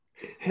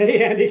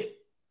Hey, Andy.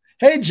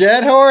 Hey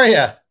Jed, how are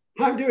you?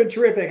 I'm doing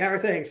terrific. How are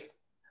things?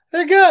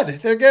 They're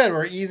good. They're good.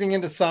 We're easing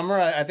into summer.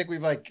 I think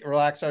we've like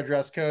relaxed our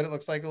dress code. It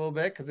looks like a little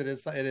bit because it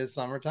is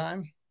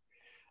summertime.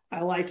 I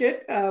like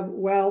it.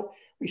 Well,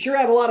 we sure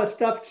have a lot of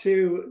stuff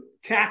to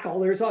tackle.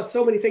 There's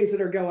so many things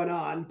that are going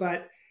on,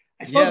 but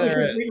I suppose Yeah, we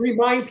there should is.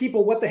 remind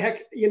people what the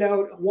heck,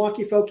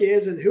 Wonky Folk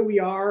is and who we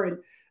are. And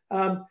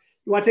you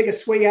want to take a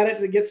swing at it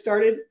to get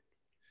started?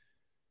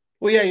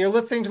 Well, yeah, you're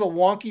listening to the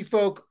Wonky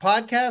Folk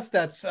podcast.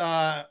 That's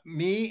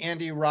me,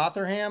 Andy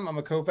Rotherham. I'm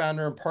a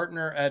co-founder and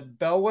partner at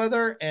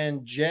Bellwether,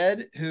 and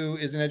Jed, who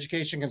is an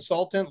education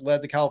consultant,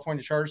 led the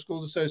California Charter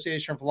Schools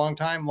Association for a long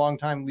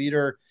time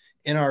leader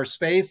in our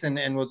space,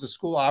 and was a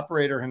school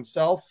operator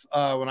himself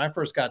when I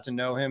first got to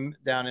know him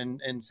down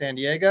in San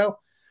Diego.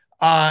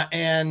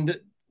 And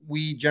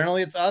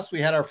it's us. We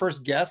had our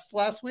first guest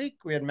last week.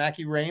 We had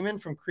Mackie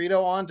Raymond from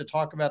Credo on to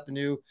talk about the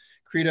new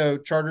Credo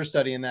charter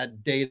study and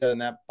that data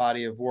and that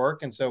body of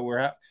work. And so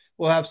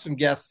we'll have some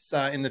guests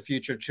in the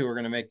future too. We're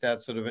going to make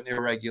that sort of an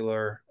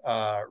irregular,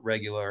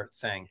 regular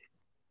thing.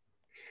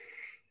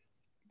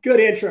 Good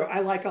intro. I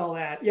like all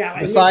that. Yeah, and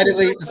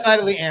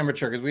Decidedly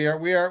amateur because we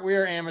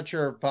are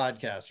amateur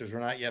podcasters. We're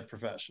not yet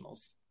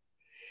professionals.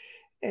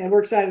 And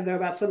we're excited though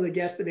about some of the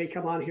guests that may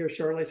come on here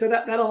shortly. So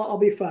that'll all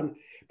be fun.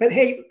 But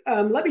hey,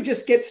 let me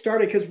just get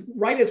started because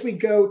right as we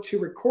go to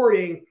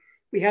recording,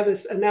 we have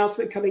this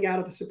announcement coming out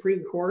of the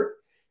Supreme Court.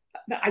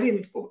 I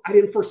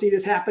didn't foresee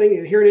this happening,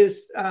 and here it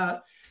is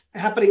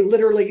happening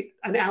literally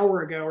an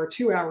hour ago or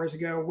 2 hours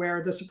ago,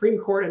 where the Supreme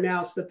Court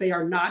announced that they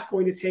are not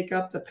going to take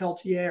up the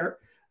Peltier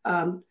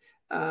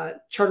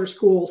charter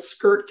school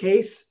skirt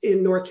case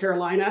in North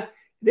Carolina.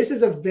 This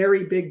is a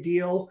very big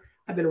deal.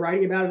 I've been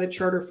writing about it at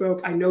Charter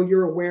Folk. I know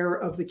you're aware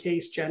of the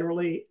case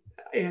generally,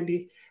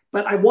 Andy,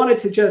 but I wanted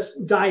to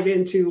just dive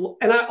into,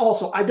 and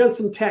I've done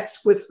some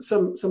texts with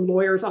some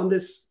lawyers on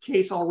this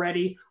case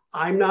already.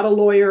 I'm not a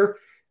lawyer.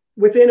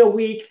 Within a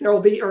week, there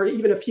will be, or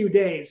even a few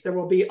days, there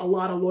will be a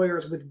lot of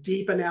lawyers with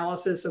deep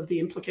analysis of the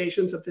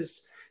implications of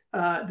this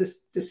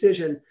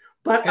decision.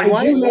 But and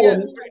I do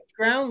know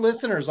ground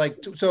listeners,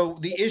 so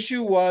the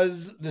issue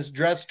was this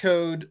dress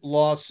code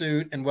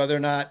lawsuit and whether or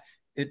not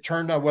it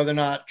turned on whether or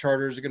not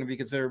charters are going to be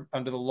considered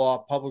under the law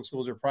public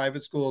schools or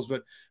private schools.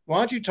 But why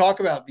don't you talk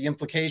about the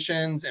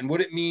implications and what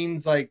it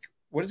means? Like,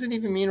 what does it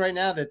even mean right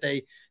now that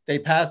they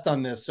passed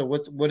on this? So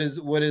what is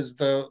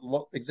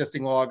the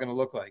existing law going to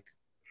look like?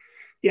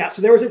 Yeah,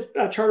 so there was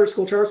a charter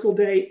school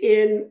day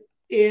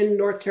in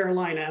North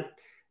Carolina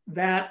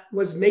that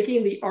was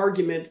making the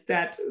argument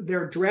that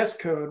their dress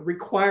code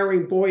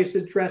requiring boys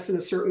to dress in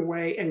a certain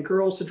way and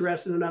girls to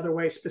dress in another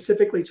way,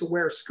 specifically to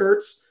wear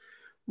skirts,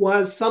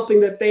 was something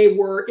that they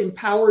were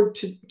empowered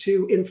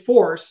to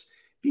enforce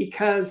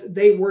because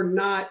they were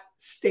not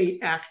state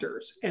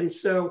actors. And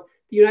so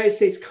the United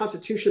States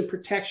Constitution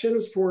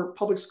protections for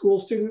public school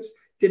students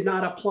did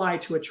not apply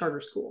to a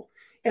charter school.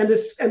 And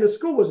the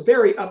school was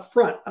very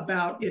upfront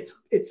about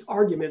its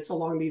arguments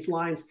along these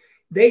lines.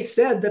 They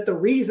said that the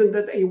reason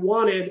that they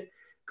wanted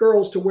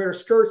girls to wear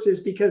skirts is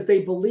because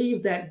they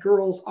believe that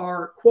girls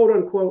are quote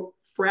unquote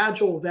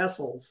fragile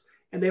vessels,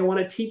 and they want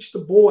to teach the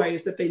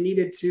boys that they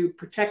needed to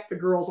protect the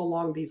girls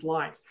along these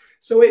lines.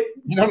 So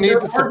you don't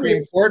need the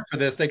Supreme Court for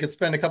this. They could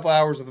spend a couple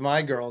hours with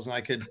my girls, and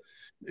I could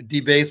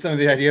debate some of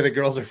the idea that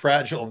girls are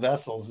fragile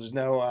vessels. There's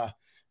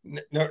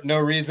no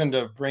reason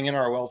to bring in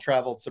our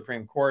well-traveled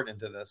Supreme Court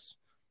into this.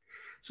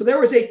 So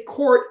there was a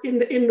court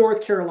in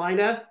North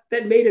Carolina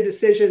that made a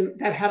decision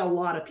that had a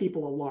lot of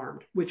people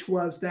alarmed, which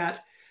was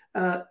that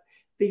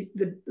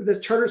the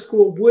charter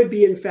school would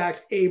be in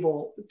fact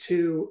able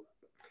to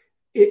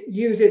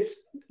use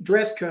its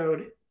dress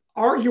code,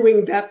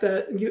 arguing that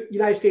the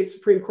United States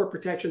Supreme Court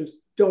protections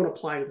don't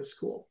apply to the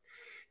school.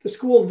 The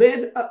school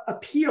then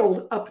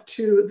appealed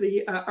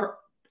the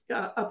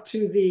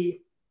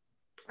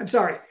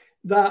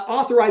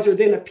authorizer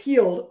then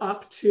appealed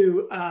up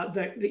to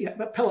the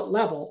appellate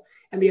level,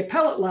 and the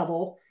appellate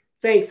level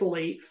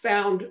thankfully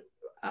found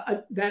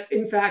that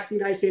in fact the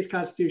United States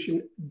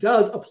Constitution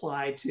does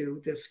apply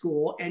to this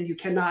school, and you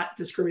cannot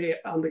discriminate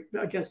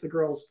against the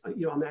girls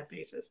on that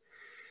basis.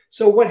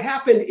 So what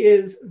happened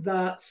is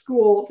the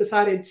school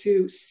decided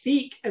to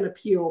seek an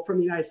appeal from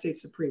the United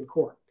States Supreme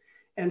Court.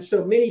 And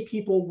so many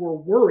people were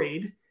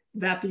worried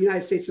that the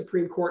United States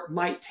Supreme Court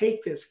might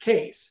take this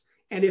case.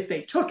 And if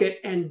they took it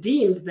and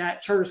deemed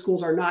that charter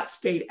schools are not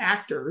state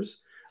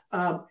actors,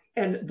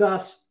 and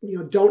thus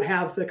don't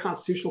have the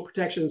constitutional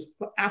protections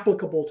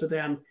applicable to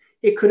them,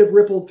 it could have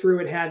rippled through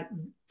and had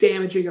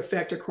damaging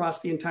effect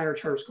across the entire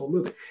charter school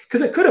movement.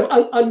 Because it could have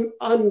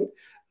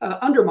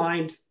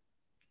undermined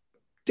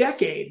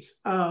decades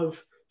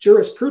of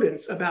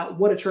jurisprudence about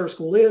what a charter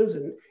school is,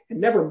 and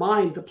never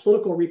mind the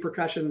political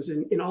repercussions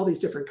in all these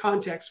different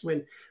contexts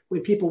when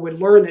people would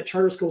learn that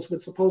charter schools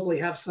would supposedly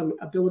have some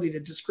ability to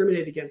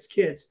discriminate against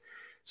kids.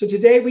 So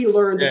today we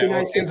learned that the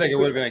United States, it seems like it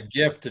would have been a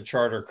gift to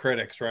charter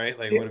critics, right?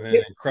 Like it would have been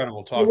an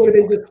incredible talking point. It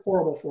would have been just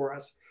horrible for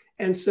us.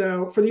 And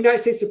so for the United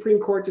States Supreme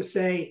Court to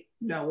say,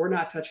 no, we're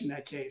not touching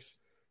that case,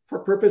 for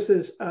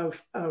purposes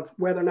of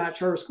whether or not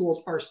charter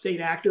schools are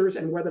state actors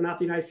and whether or not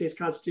the United States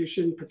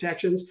Constitution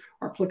protections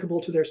are applicable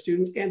to their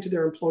students and to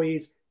their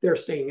employees, they're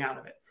staying out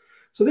of it.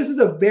 So this is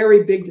a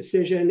very big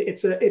decision.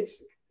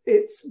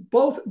 It's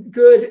both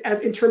good as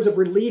in terms of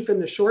relief in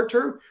the short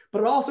term, but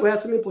it also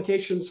has some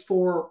implications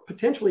for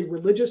potentially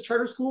religious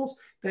charter schools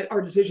that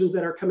are decisions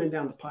that are coming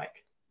down the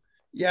pike.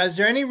 Yeah, is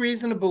there any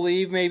reason to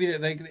believe maybe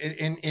that like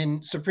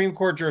in Supreme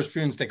Court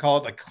jurisprudence they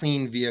call it a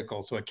clean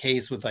vehicle, so a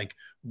case with like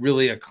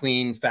really a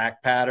clean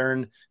fact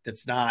pattern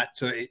that's not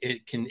so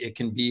it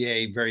can be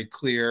a very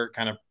clear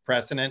kind of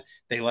precedent.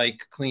 They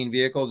like clean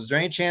vehicles. Is there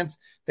any chance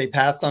they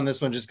passed on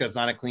this one just because it's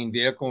not a clean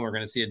vehicle and we're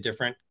going to see a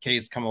different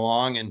case come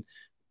along and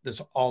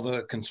this all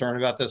the concern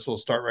about this will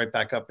start right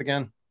back up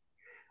again?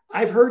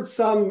 I've heard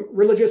some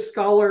religious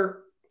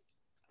scholar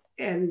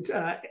and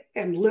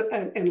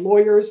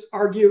lawyers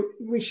argue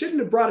we shouldn't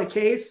have brought a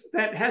case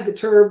that had the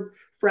term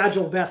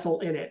fragile vessel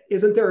in it.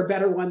 Isn't there a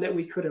better one that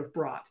we could have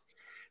brought?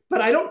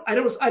 But I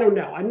don't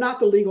know. I'm not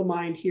the legal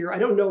mind here. I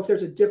don't know if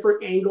there's a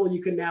different angle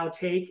you can now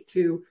take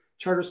to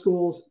charter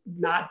schools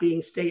not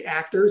being state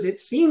actors. It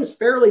seems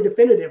fairly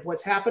definitive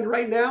what's happened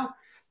right now,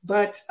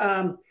 but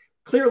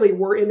clearly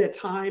we're in a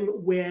time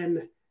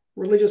when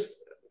religious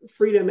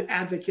freedom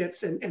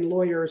advocates and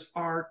lawyers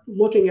are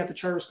looking at the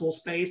charter school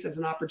space as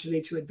an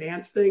opportunity to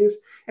advance things,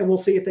 and we'll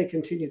see if they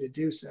continue to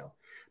do so.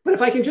 But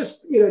if I can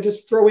just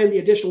throw in the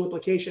additional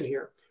implication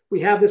here, we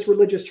have this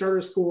religious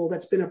charter school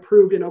that's been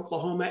approved in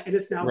Oklahoma, and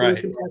it's now being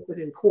contested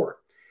in court.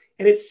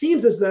 And it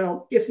seems as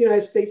though if the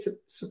United States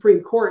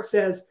Supreme Court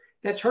says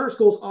that charter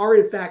schools are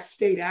in fact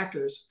state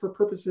actors for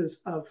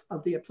purposes of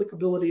the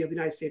applicability of the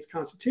United States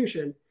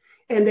Constitution,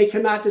 and they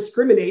cannot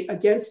discriminate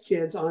against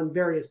kids on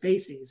various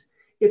bases,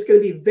 it's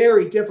going to be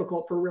very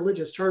difficult for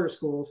religious charter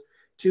schools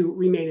to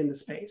remain in the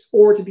space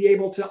or to be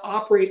able to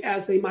operate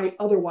as they might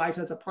otherwise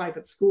as a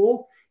private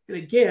school. And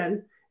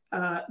again,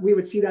 we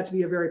would see that to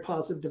be a very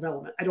positive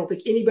development. I don't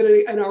think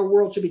anybody in our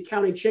world should be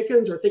counting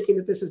chickens or thinking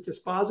that this is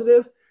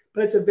dispositive,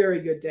 but it's a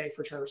very good day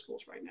for charter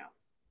schools right now.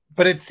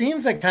 But it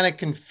seems like kind of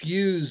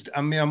confused.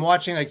 I mean, I'm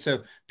watching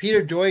so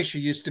Peter Deutsch, who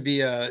used to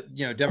be a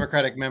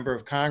Democratic member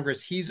of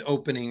Congress, he's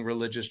opening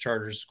religious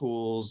charter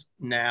schools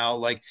now.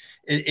 Like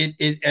and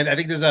I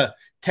think there's a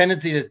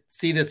tendency to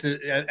see this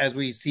as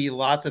we see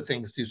lots of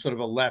things through sort of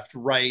a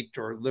left-right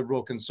or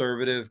liberal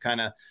conservative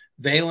kind of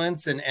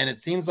valence. And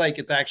it seems like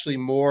it's actually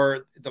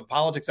more the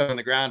politics out on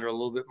the ground are a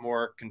little bit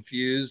more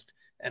confused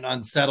and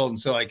unsettled. And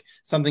so like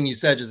something you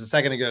said just a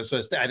second ago.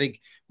 So I think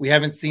we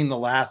haven't seen the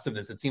last of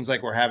this. It seems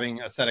like we're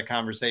having a set of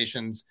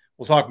conversations.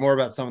 We'll talk more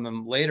about some of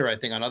them later, I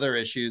think, on other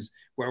issues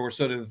where we're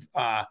sort of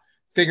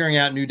figuring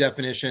out new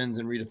definitions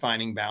and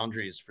redefining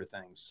boundaries for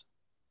things.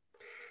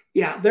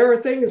 Yeah, there are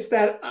things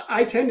that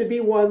I tend to be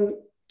one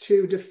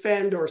to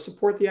defend or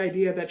support the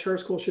idea that charter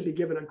schools should be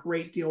given a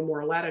great deal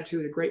more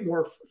latitude, a great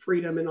more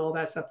freedom and all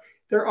that stuff.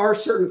 There are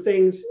certain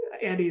things,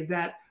 Andy,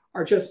 that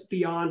are just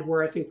beyond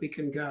where I think we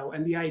can go.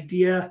 And the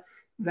idea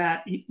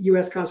that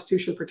U.S.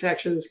 Constitution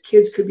protections,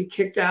 kids could be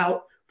kicked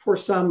out for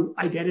some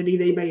identity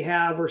they may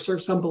have or sort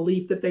of some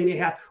belief that they may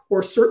have,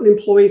 or certain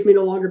employees may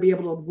no longer be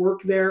able to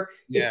work there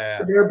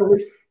for their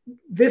beliefs.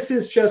 This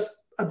is just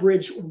a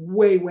bridge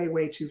way, way,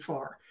 way too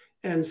far.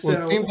 And so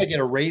it seems like it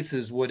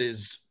erases what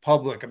is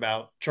public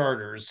about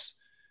charters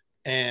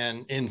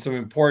and in some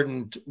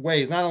important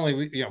ways, not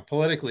only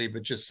politically,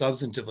 but just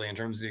substantively in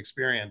terms of the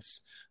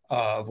experience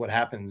of what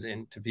happens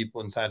to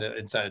people inside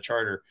a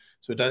charter.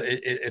 So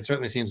it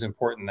certainly seems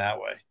important that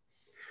way.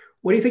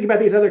 What do you think about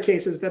these other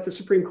cases that the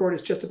Supreme Court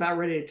is just about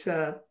ready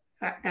to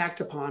act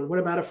upon? What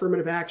about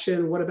affirmative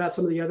action? What about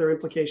some of the other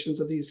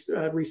implications of these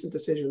recent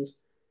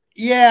decisions?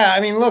 Yeah,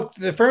 I mean, look,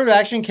 the affirmative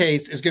action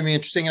case is going to be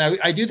interesting. And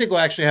I do think we'll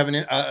actually have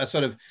a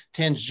sort of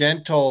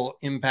tangential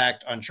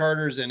impact on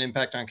charters and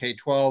impact on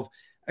K-12.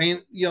 I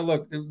mean,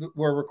 look,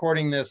 we're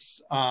recording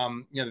this,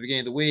 the beginning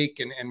of the week,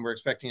 and we're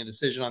expecting a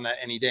decision on that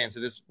any day. And so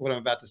what I'm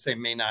about to say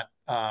may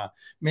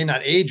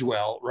not age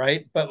well,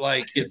 right? But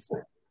like,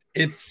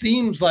 it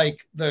seems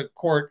like the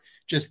court,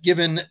 just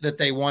given that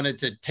they wanted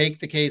to take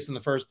the case in the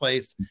first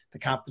place, the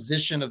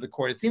composition of the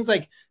court, it seems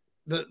like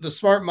the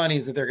smart money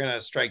is that they're going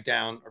to strike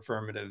down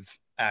affirmative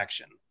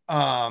action.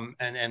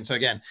 And so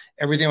again,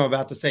 everything I'm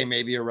about to say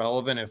may be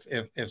irrelevant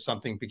if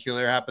something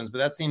peculiar happens, but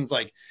that seems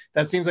like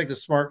the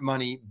smart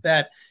money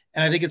bet.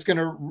 And I think it's going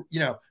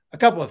to, a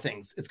couple of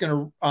things. It's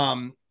going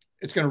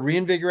to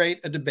reinvigorate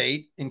a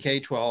debate in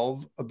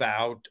K-12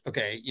 about,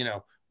 okay,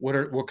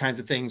 what kinds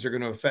of things are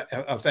going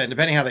to affect,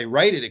 depending how they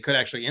write it, it could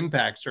actually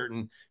impact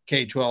certain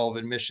K-12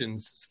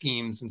 admissions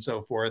schemes and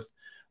so forth.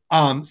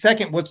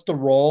 Second, what's the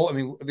role? I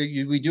mean,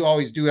 we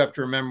always have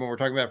to remember when we're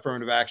talking about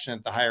affirmative action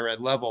at the higher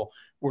ed level,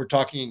 we're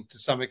talking to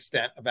some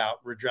extent about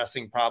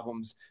redressing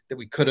problems that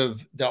we could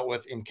have dealt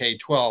with in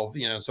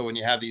K-12. So when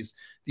you have these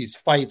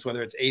fights,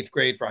 whether it's 8th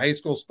grade for high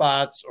school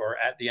spots or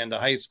at the end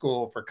of high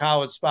school for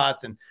college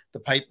spots, and the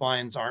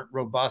pipelines aren't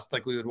robust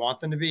like we would want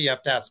them to be, you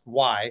have to ask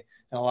why.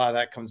 And a lot of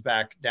that comes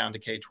back down to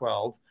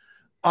K-12.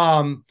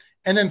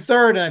 And then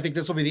third, and I think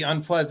this will be the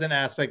unpleasant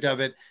aspect of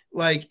it,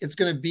 like it's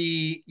going to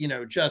be,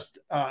 it's just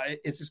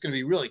going to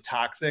be really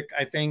toxic,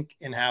 I think,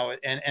 in how it,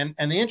 and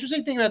the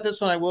interesting thing about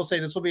this one, I will say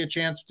this will be a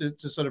chance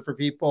to sort of for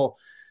people,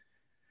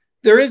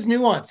 there is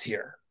nuance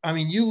here. I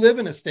mean, you live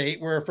in a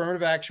state where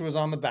affirmative action was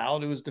on the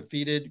ballot. It was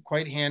defeated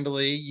quite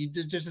handily.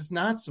 Just is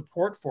not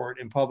support for it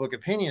in public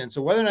opinion. And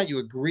so whether or not you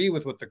agree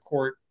with what the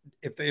court,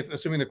 if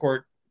assuming the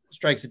court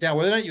strikes it down,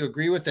 whether or not you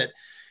agree with it,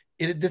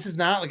 this is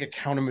not like a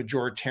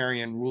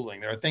counter-majoritarian ruling.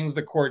 There are things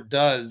the court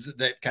does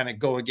that kind of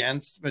go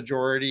against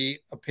majority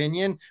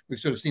opinion. We've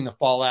sort of seen the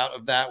fallout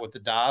of that with the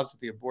Dobbs, with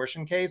the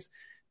abortion case.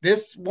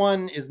 This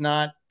one is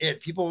not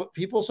it.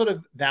 People sort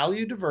of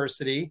value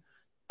diversity.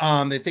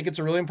 They think it's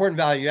a really important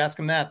value. You ask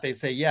them that, they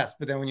say yes.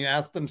 But then when you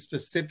ask them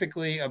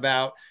specifically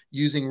about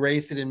using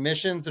race in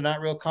admissions, they're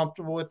not real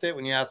comfortable with it.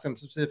 When you ask them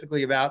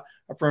specifically about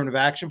affirmative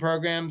action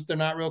programs, they're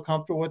not real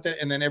comfortable with it.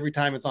 And then every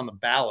time it's on the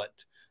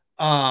ballot,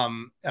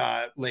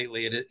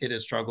 lately it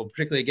has struggled,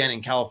 particularly again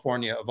in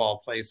California of all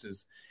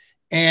places.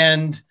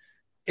 And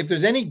if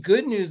there's any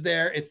good news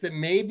there, it's that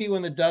maybe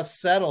when the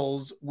dust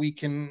settles, we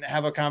can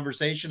have a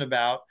conversation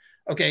about,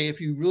 okay, if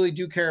you really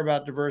do care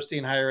about diversity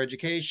in higher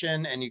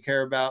education and you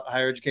care about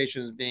higher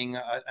education as being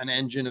an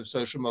engine of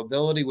social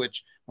mobility,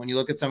 which when you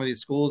look at some of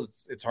these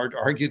schools, it's hard to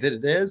argue that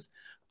it is,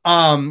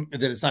 that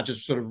it's not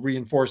just sort of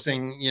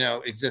reinforcing,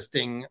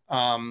 existing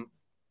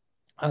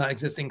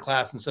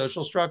class and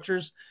social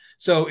structures.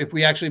 So if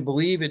we actually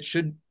believe it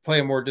should play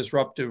a more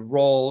disruptive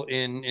role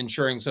in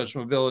ensuring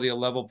social mobility, a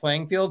level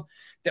playing field,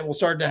 that we'll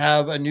start to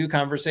have a new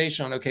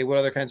conversation on, okay, what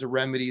other kinds of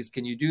remedies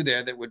can you do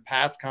there that would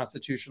pass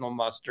constitutional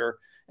muster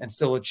and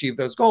still achieve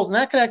those goals? And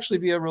that could actually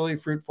be a really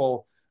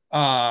fruitful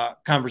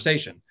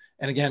conversation.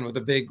 And again, with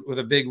a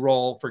big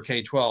role for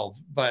K-12.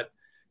 But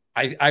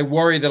I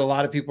worry that a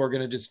lot of people are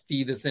going to just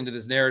feed this into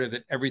this narrative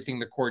that everything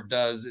the court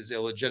does is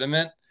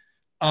illegitimate,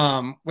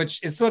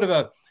 which is sort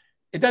of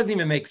it doesn't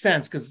even make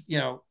sense because,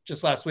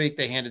 just last week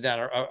they handed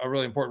down a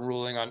really important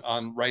ruling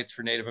on rights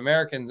for Native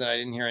Americans. And I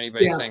didn't hear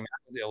anybody saying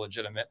that was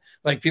illegitimate.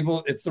 Like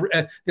people, it's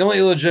the only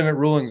illegitimate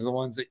rulings are the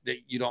ones that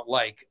you don't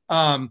like.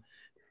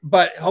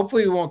 But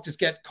hopefully we won't just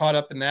get caught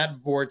up in that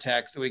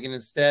vortex. So we can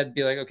instead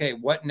be like, okay,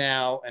 what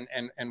now?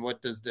 And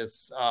what does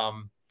this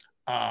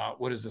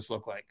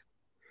look like?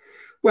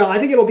 Well, I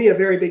think it'll be a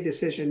very big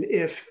decision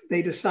if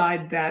they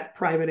decide that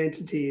private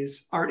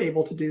entities aren't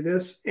able to do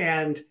this.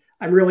 And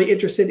I'm really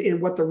interested in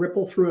what the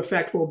ripple through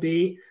effect will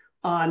be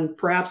on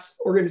perhaps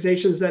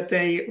organizations that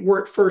they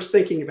weren't first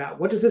thinking about.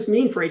 What does this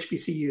mean for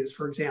HBCUs,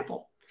 for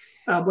example?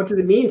 What does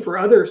it mean for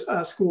other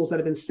schools that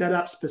have been set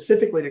up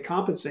specifically to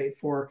compensate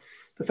for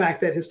the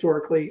fact that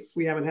historically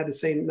we haven't had the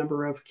same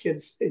number of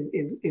kids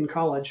in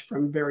college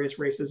from various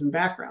races and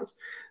backgrounds?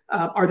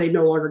 Are they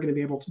no longer going to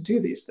be able to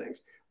do these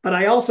things? But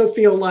I also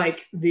feel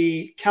like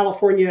the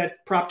California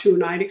Prop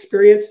 209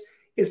 experience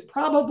is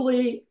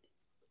probably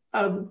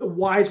a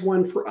wise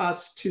one for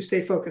us to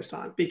stay focused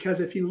on,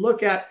 because if you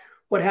look at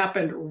what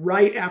happened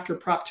right after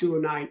Prop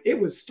 209, it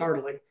was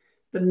startling.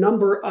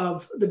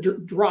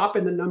 The drop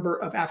in the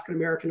number of African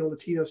American and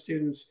Latino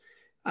students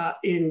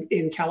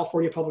in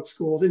California public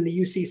schools in the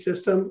UC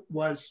system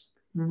was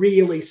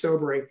really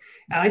sobering.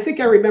 And I think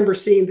I remember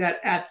seeing that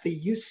at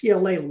the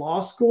UCLA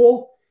Law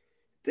School,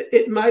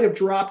 it might have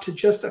dropped to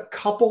just a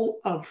couple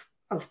of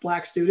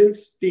Black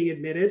students being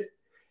admitted.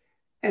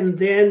 And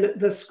then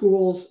the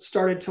schools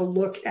started to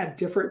look at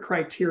different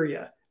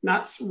criteria,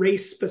 not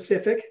race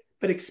specific,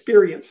 but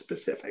experience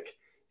specific.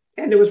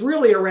 And it was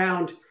really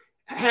around,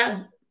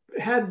 had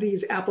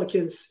these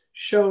applicants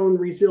shown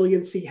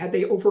resiliency, had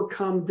they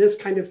overcome this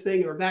kind of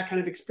thing or that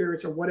kind of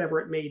experience or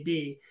whatever it may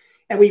be.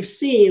 And we've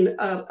seen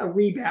a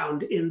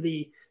rebound in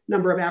the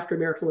number of African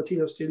American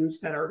Latino students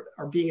that are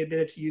being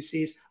admitted to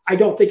UCs. I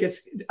don't think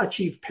it's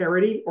achieved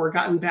parity or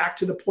gotten back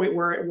to the point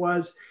where it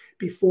was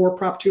before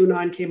Prop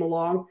 209 came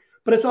along.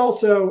 But it's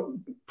also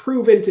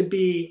proven to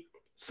be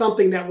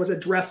something that was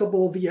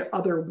addressable via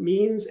other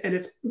means. And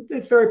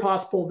it's very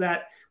possible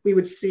that we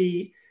would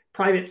see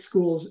private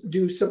schools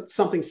do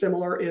something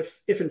similar if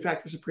in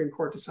fact the Supreme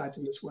Court decides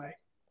in this way.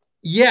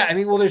 Yeah, I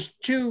mean, well, there's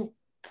two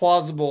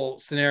plausible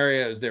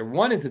scenarios there.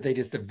 One is that they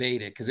just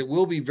evade it because it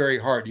will be very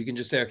hard. You can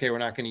just say, okay, we're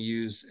not going to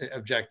use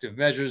objective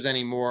measures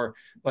anymore.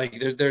 Like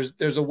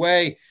there's a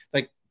way,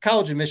 like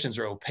college admissions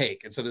are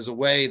opaque. And so there's a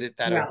way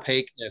that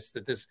opaqueness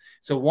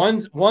so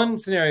one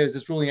scenario is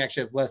this ruling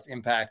actually has less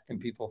impact than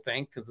people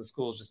think because the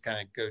schools just kind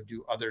of go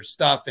do other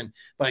stuff. And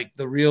like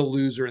the real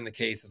loser in the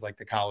case is like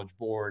the college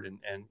board.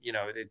 And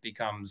it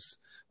becomes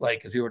like,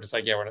 because people are just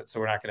like, yeah, we're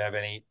not going to have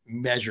any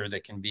measure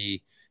that can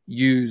be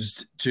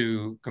used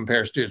to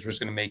compare students. We're just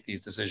going to make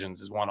these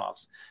decisions as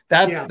one-offs.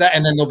 That.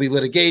 And then there'll be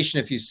litigation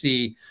if you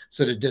see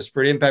sort of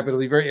disparate impact, but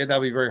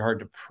that'll be very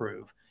hard to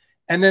prove.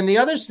 And then the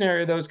other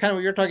scenario, though, is kind of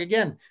what you're talking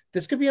again.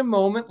 This could be a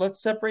moment. Let's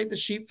separate the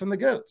sheep from the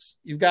goats.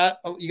 You got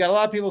a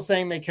lot of people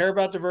saying they care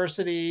about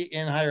diversity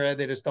in higher ed.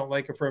 They just don't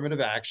like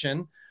affirmative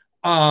action.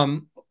 We're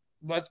going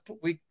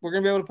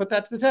to be able to put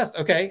that to the test.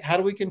 Okay, how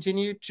do we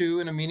continue to,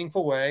 in a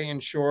meaningful way,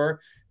 ensure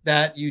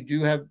that you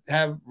do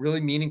have really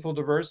meaningful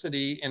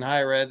diversity in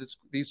higher ed,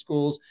 these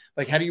schools.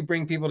 Like, how do you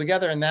bring people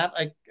together? And that,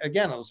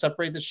 again, it'll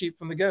separate the sheep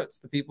from the goats.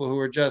 The people who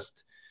are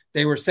just,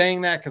 they were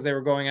saying that because they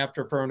were going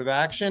after affirmative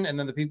action, and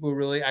then the people who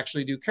really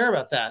actually do care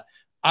about that.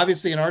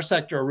 Obviously, in our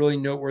sector, a really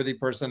noteworthy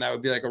person that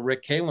would be like a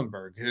Rick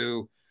Kalenberg,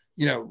 who,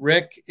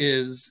 Rick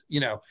is,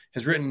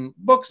 has written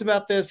books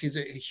about this. He's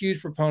a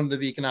huge proponent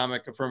of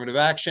economic affirmative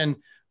action.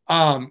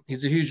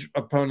 He's a huge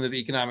opponent of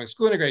economic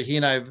school integrate. He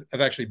and I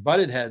have actually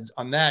butted heads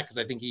on that because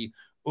I think he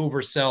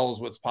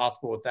oversells what's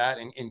possible with that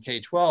in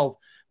K-12.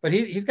 But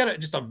he's got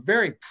just a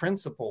very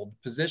principled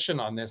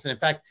position on this. And in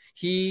fact,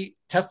 he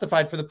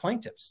testified for the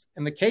plaintiffs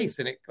in the case,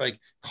 and it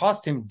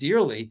cost him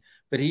dearly.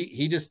 But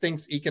he just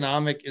thinks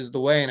economic is the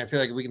way. And I feel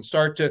like if we can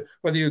start to,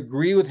 whether you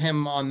agree with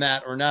him on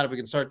that or not, if we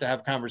can start to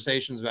have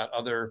conversations about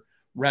other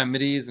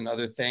remedies and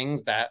other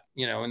things that,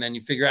 and then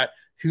you figure out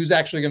who's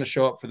actually going to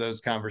show up for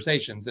those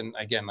conversations. And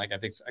again, I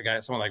think I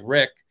got someone like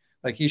Rick,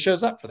 he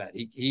shows up for that.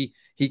 He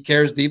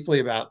cares deeply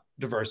about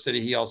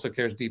diversity. He also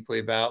cares deeply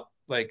about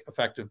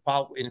effective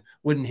policy,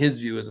 what in his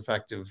view is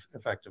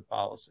effective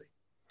policy.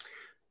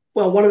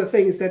 Well, one of the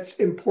things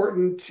that's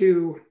important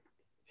to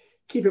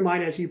keep in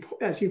mind, as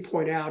you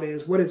point out,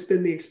 is what has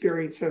been the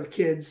experience of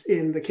kids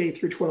in the K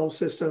through 12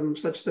 system,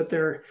 such that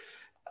they're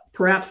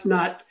perhaps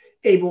not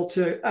able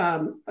to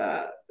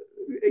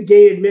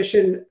gain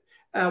admission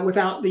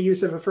without the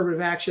use of affirmative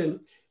action.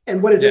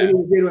 And what is it we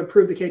need to do to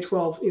improve the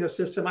K-12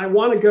 system? I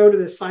want to go to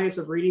the science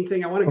of reading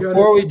thing. I want to go.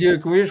 Before we do,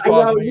 can we just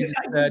pause what you just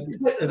said?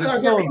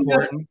 It's so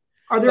important.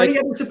 Are there any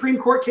other Supreme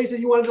Court cases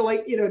you wanted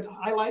to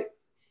highlight?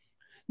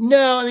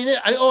 No, I mean,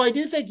 I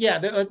do think,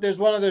 there's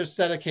one other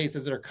set of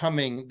cases that are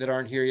coming that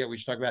aren't here yet. We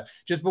should talk about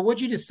but what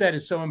you just said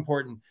is so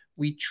important.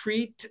 We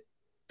treat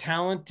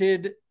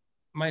talented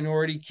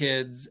minority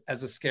kids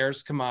as a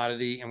scarce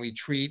commodity, and we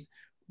treat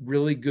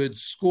really good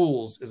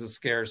schools as a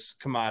scarce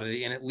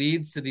commodity. And it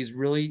leads to these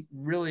really,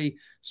 really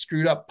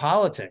screwed up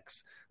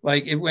politics.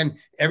 When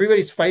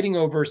everybody's fighting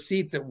over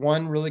seats at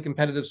one really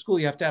competitive school,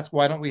 you have to ask,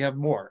 why don't we have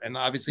more? And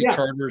obviously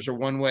charters are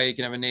one way. You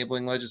can have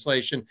enabling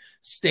legislation,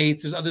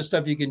 states, there's other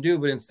stuff you can do,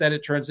 but instead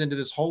it turns into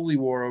this holy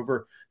war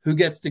over who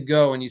gets to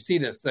go. And you see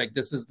this,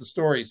 this is the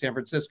story, San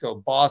Francisco,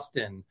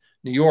 Boston,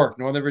 New York,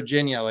 Northern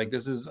Virginia,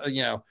 this is,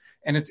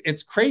 and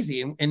it's crazy.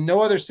 In no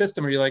other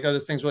system are you like, oh,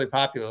 this thing's really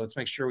popular, let's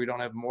make sure we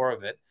don't have more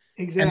of it.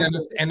 Exactly.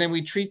 And then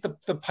we treat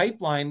the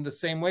pipeline the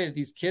same way, that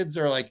these kids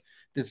are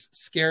this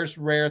scarce,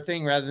 rare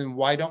thing, rather than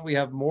why don't we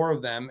have more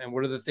of them? And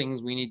what are the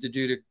things we need to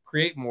do to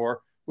create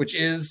more, which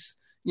is,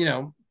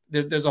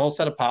 there's a whole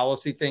set of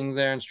policy things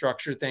there and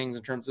structure things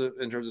in terms of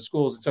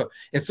schools. And so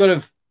it's sort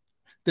of,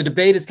 the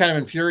debate is kind of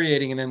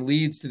infuriating and then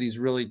leads to these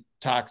really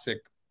toxic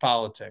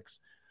politics.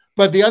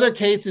 But the other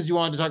cases you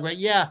wanted to talk about,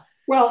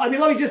 Well, I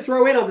mean, let me just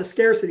throw in on the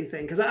scarcity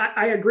thing, because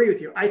I agree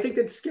with you. I think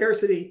that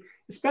scarcity,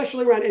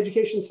 especially around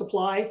education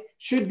supply,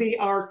 should be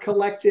our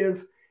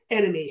collective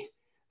enemy.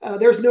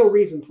 There's no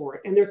reason for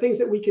it. And there are things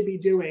that we could be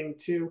doing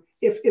to,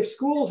 if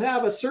schools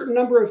have a certain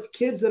number of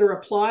kids that are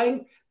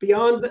applying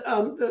beyond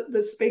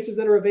the spaces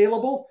that are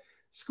available,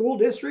 school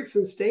districts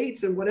and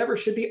states and whatever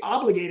should be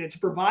obligated to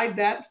provide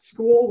that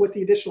school with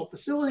the additional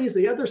facilities,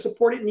 the other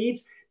support it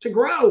needs to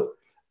grow.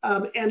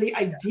 And the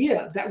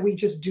idea that we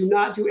just do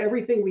not do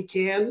everything we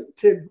can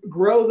to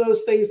grow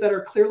those things that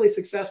are clearly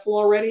successful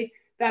already,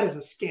 that is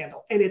a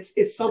scandal. And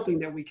it's something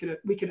that we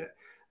could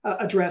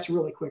address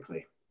really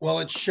quickly. Well,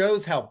 it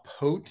shows how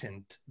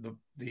potent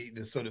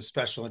the sort of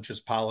special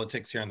interest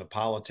politics here and the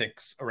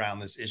politics around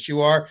this issue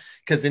are,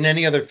 because in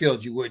any other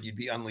field you'd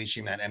be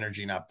unleashing that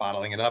energy, not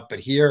bottling it up. But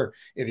here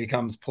it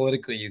becomes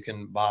politically, you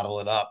can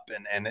bottle it up.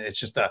 And it's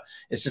just a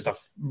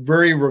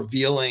very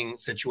revealing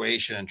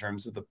situation in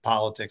terms of the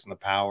politics and the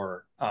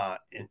power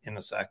in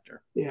the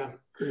sector. Yeah.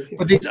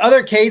 But these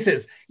other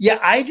cases,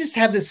 I just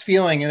have this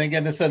feeling, and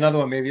again, this is another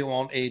one, maybe it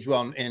won't age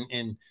well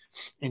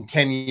in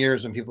 10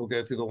 years when people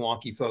go through the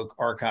wonky folk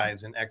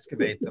archives and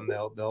excavate them,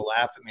 they'll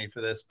laugh at me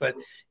for this, but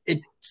it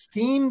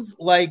seems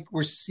like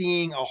we're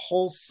seeing a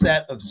whole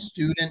set of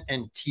student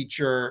and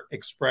teacher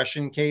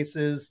expression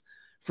cases,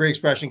 free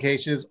expression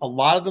cases, a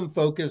lot of them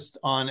focused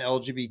on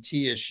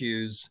LGBT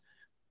issues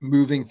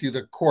moving through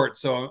the court.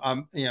 So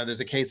there's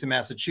a case in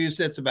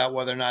Massachusetts about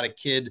whether or not a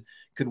kid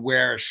could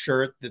wear a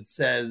shirt that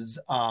says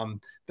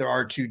there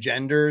are two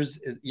genders,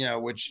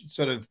 which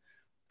sort of,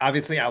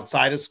 obviously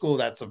outside of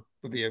school,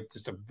 would be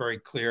just a very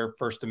clear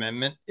First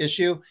Amendment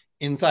issue.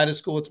 Inside of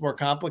school, it's more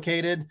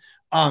complicated.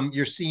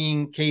 You're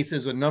seeing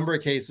a number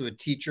of cases with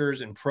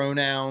teachers and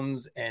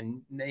pronouns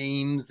and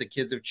names that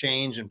kids have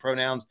changed and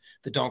pronouns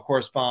that don't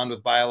correspond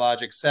with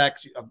biologic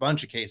sex. A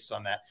bunch of cases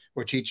on that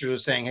where teachers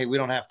are saying, hey, we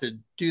don't have to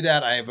do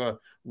that. I have a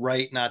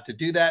right not to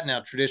do that.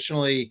 Now,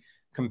 traditionally,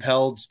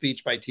 compelled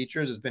speech by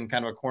teachers has been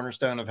kind of a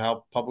cornerstone of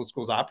how public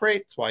schools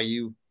operate. It's why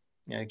you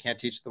can't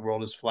teach the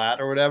world is flat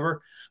or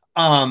whatever.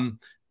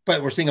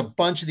 But we're seeing a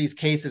bunch of these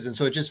cases. And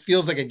so it just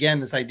feels like,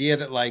 again, this idea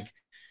that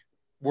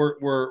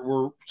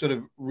we're sort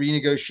of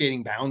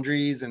renegotiating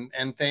boundaries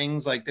and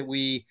things like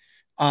that.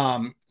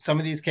 some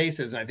of these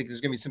cases, and I think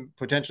there's going to be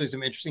potentially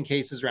some interesting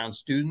cases around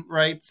student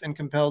rights and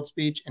compelled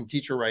speech and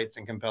teacher rights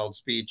and compelled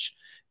speech,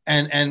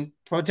 and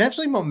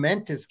potentially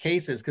momentous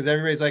cases, because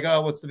everybody's like,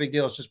 oh, what's the big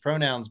deal? It's just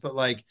pronouns. But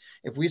like,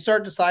 if we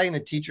start deciding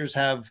that teachers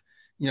have,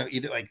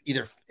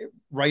 either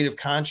right of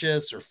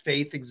conscience or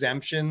faith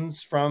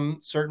exemptions from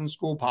certain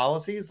school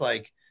policies,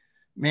 like,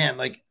 man,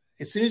 like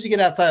as soon as you get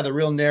outside of the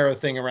real narrow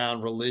thing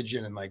around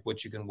religion and like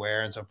what you can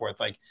wear and so forth,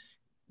 like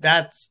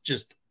that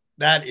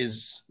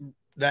is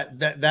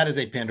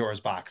a Pandora's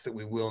box that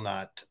we will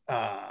not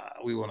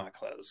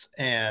close.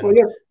 And Well,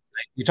 yeah.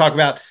 you talk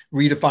about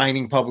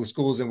redefining public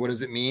schools and what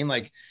does it mean?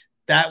 Like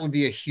that would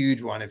be a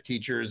huge one if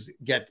teachers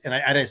get, and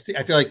I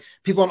feel like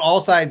people on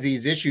all sides of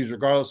these issues,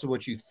 regardless of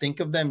what you think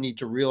of them, need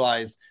to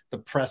realize the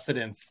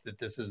precedents that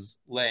this is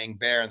laying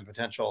bare and the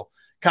potential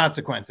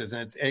consequences.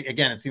 And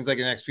it seems like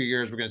in the next few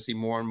years, we're going to see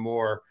more and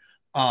more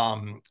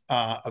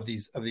of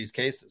these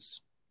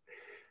cases.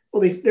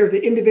 Well, they're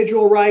the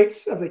individual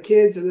rights of the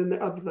kids and then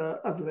of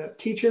the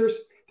teachers.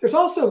 There's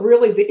also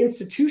really the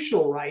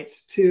institutional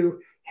rights to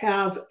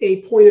have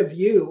a point of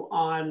view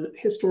on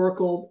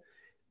historical,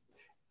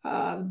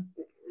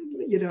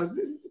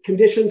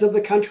 conditions of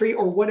the country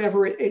or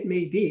whatever it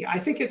may be. I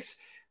think it's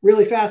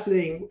really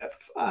fascinating.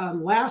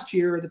 Last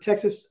year, the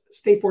Texas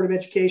State Board of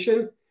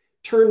Education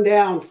turned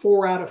down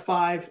 4 out of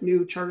 5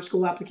 new charter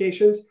school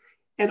applications,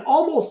 and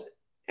almost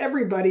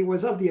everybody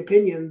was of the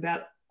opinion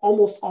that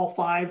almost all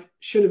 5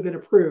 should have been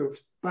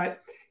approved,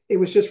 but it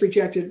was just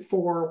rejected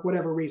for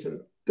whatever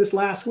reason. This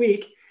last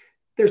week,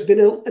 there's been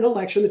an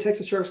election. The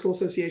Texas Charter School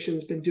Association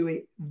has been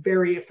doing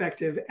very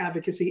effective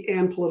advocacy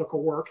and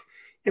political work,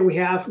 and we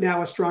have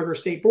now a stronger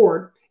state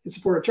board in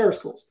support of charter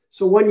schools.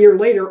 So 1 year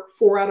later,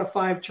 4 out of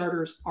 5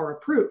 charters are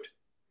approved.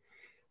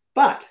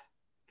 But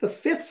the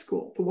 5th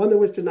school, the one that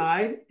was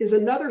denied, is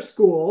another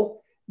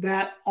school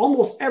that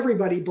almost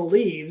everybody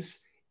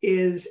believes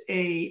is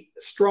a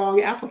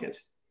strong applicant.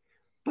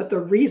 But the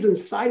reason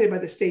cited by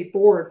the state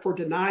board for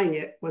denying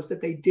it was that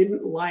they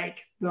didn't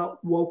like the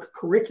woke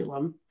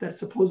curriculum that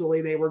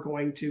supposedly they were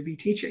going to be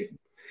teaching.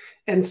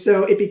 And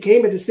so it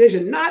became a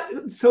decision,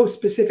 not so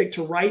specific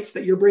to rights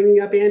that you're bringing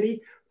up,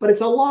 Andy, but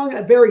it's along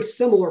a very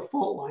similar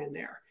fault line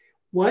there.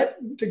 What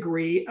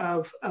degree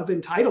of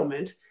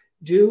entitlement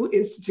do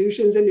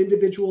institutions and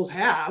individuals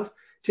have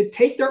to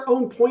take their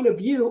own point of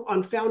view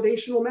on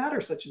foundational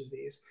matters such as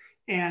these?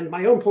 And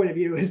my own point of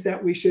view is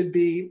that we should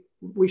be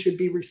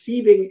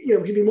receiving,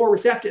 we should be more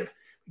receptive.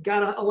 Got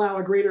to allow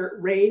a greater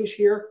range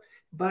here,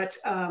 but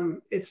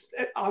it's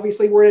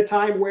obviously we're in a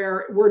time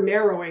where we're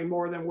narrowing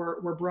more than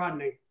we're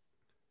broadening.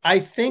 I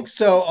think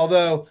so.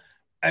 Although,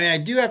 I mean, I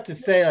do have to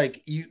say,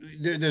 like,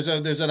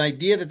 there's an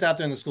idea that's out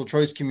there in the school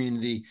choice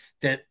community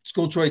that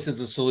school choice is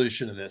a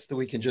solution to this, that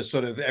we can just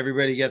sort of,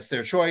 everybody gets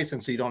their choice,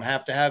 and so you don't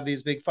have to have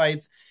these big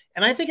fights.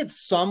 And I think at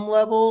some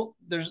level,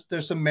 there's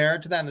some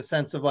merit to that in the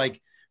sense of like,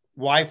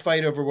 why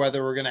fight over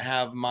whether we're going to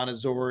have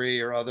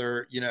Montessori or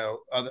other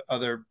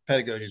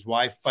pedagogies?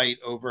 Why fight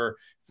over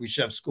we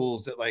should have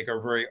schools that like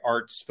are very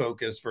arts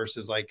focused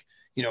versus like,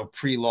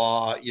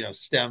 pre-law,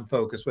 STEM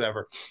focused,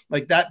 whatever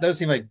like that. Those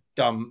seem like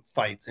dumb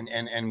fights.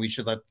 And we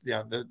should let,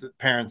 the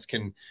parents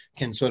can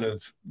sort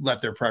of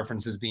let their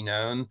preferences be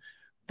known.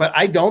 But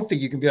I don't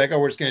think you can be like, oh,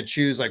 we're just going to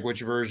choose like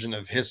which version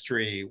of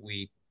history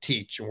we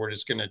teach, and we're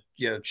just going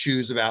to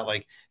choose about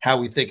like how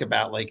we think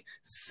about like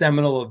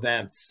seminal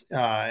events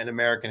in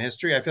American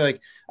history. I feel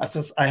like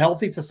a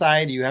healthy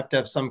society, you have to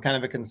have some kind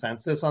of a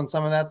consensus on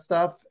some of that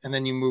stuff, and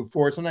then you move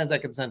forward. Sometimes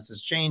that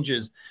consensus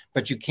changes,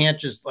 but you can't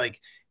just like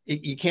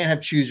you can't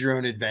have choose your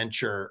own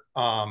adventure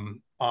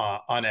on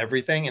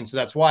everything. And so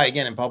that's why,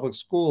 again, in public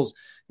schools,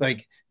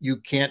 like you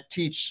can't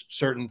teach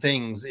certain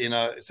things in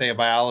a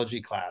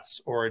biology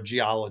class or a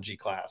geology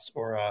class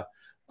or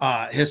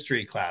a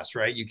history class,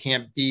 right? You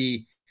can't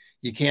be,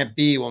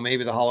 well,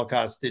 maybe the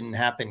Holocaust didn't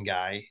happen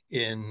guy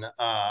in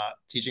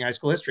teaching high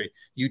school history.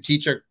 You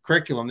teach a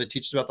curriculum that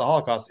teaches about the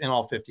Holocaust in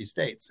all 50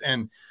 states.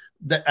 And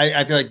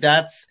I feel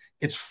like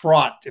it's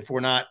fraught if we're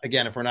not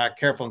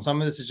careful. And some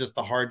of this is just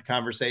the hard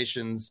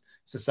conversations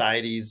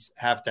societies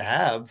have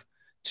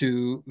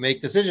to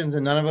make decisions.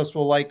 And none of us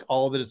will like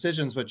all the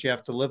decisions, but you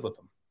have to live with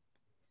them.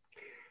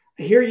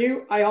 I hear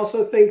you. I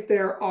also think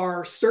there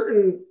are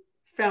certain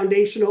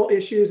foundational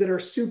issues that are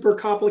super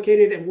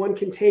complicated, and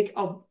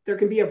there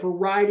can be a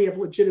variety of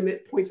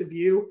legitimate points of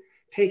view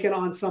taken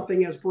on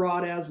something as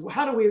broad as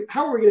how are we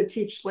going to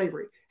teach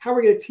slavery? How are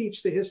we going to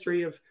teach the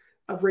history of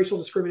racial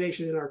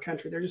discrimination in our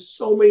country? There's just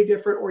so many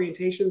different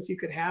orientations you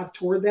could have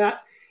toward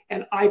that.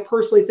 And I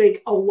personally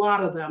think a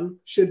lot of them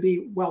should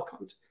be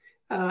welcomed.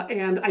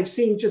 And I've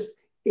seen just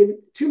in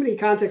too many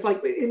contexts,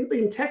 like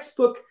in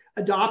textbook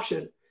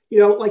adoption,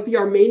 like the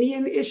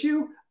Armenian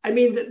issue. I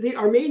mean, the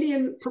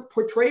Armenian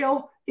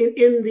portrayal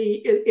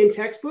in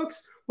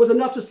textbooks was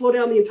enough to slow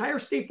down the entire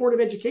State Board of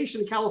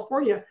Education in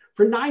California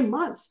for 9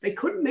 months. They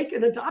couldn't make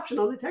an adoption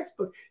on the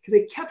textbook because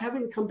they kept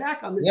having to come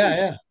back on this issue.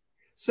 Yeah.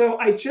 So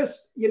I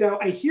just,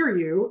 I hear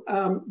you,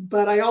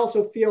 but I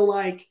also feel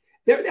like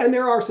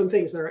there are some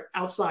things that are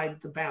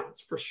outside the bounds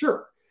for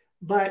sure.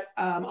 But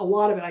a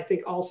lot of it, I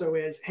think, also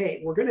is,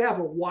 hey, we're going to have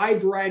a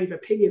wide variety of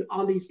opinion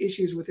on these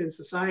issues within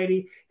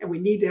society, and we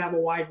need to have a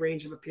wide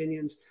range of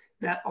opinions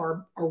that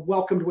are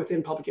welcomed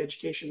within public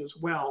education as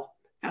well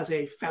as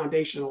a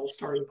foundational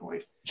starting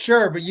point.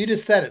 Sure, but you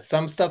just said it.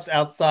 Some stuff's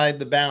outside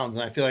the bounds,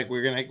 and I feel like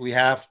we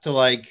have to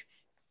like,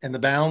 and the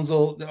bounds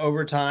will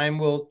over time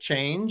will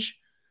change.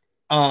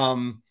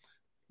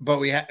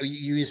 But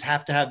you just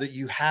have to have that.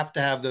 You have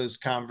to have those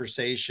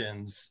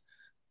conversations.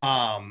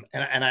 And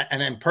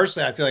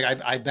personally, I feel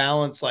like I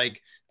balance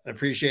like an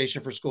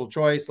appreciation for school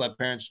choice, let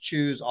parents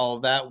choose, all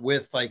of that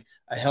with like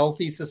a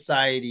healthy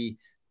society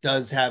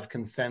does have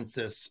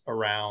consensus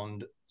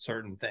around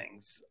certain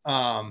things.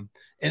 And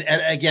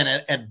again,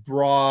 at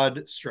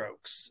broad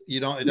strokes,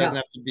 it doesn't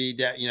have to be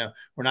that,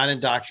 we're not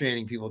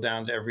indoctrinating people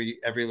down to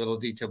every little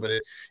detail, but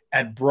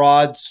at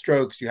broad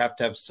strokes, you have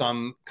to have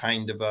some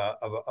kind of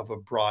a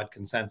broad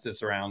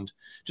consensus around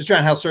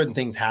how certain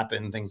things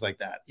happen, things like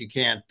that. You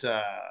can't,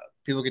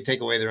 people could take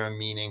away their own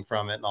meaning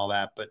from it and all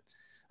that, but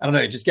I don't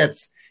know. It just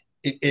gets,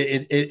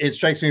 it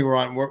strikes me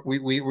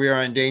we are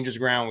on dangerous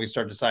ground. We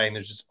start deciding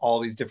there's just all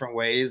these different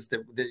ways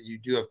that you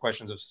do have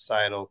questions of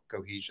societal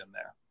cohesion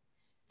there.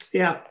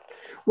 Yeah.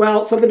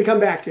 Well, something to come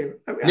back to.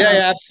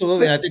 Yeah,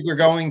 absolutely. And I think we're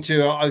going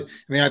to,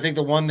 I think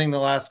the one thing, the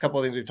last couple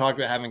of things we've talked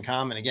about have in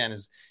common again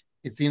is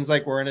it seems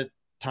like we're in a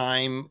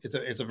time,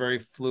 it's a very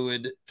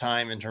fluid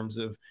time in terms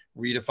of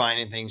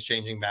redefining things,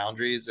 changing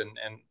boundaries. And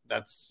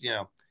that's,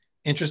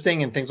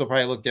 interesting, and things will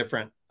probably look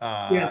different,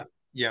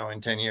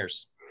 in 10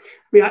 years.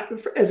 I mean,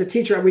 as a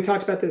teacher, we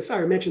talked about this.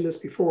 I mentioned this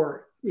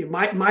before.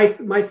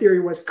 My theory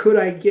was, could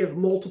I give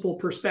multiple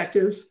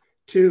perspectives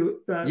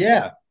to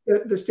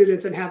the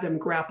students and have them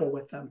grapple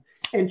with them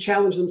and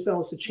challenge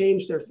themselves to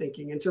change their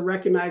thinking and to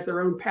recognize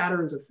their own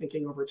patterns of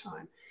thinking over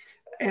time.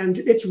 And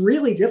it's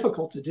really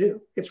difficult to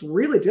do. It's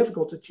really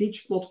difficult to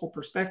teach multiple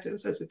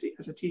perspectives as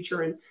a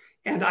teacher.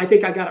 And I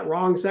think I got it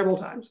wrong several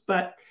times.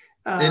 But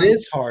it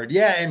is hard.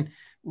 Yeah. And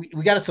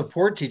we got to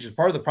support teachers.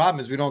 Part of the problem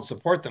is we don't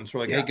support them. So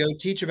we're like, hey, go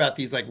teach about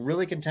these like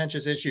really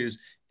contentious issues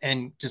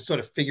and just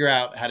sort of figure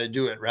out how to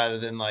do it, rather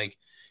than like,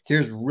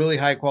 here's really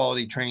high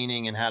quality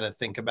training and how to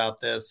think about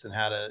this and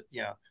how to,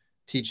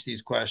 teach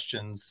these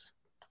questions.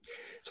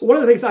 So one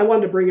of the things I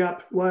wanted to bring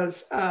up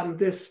was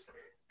this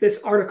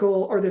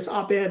article or this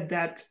op-ed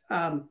that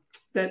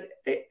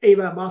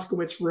Ava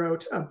Moskowitz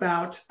wrote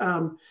about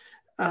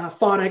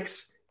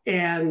phonics.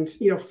 And,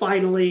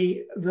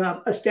 finally,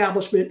 the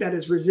establishment that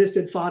has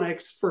resisted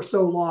phonics for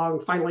so long,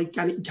 finally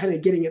kind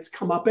of getting its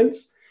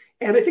comeuppance.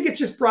 And I think it's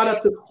just brought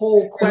up the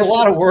whole question. There's a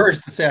lot of words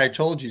to say, I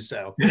told you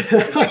so.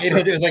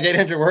 It's like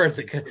 800 words.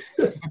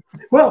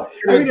 Well,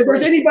 I mean, if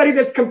there's anybody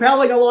that's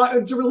compelling a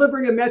lot,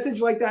 delivering a message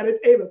like that, it's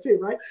Ava too,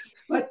 right?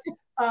 But,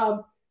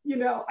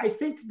 I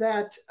think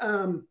that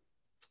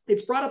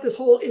it's brought up this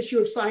whole issue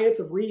of science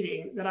of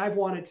reading that I've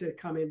wanted to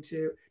come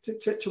into,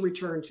 to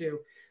return to.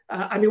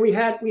 We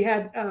had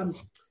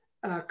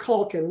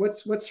Calkin.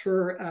 What's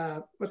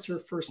her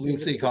first name?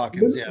 Lucy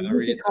Calkins. Yeah,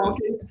 Lucy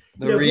Calkins.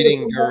 The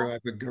reading guru. I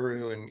put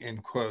guru in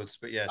quotes,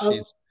 but yeah,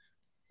 she's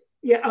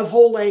of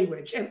whole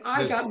language. And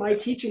I got my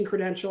teaching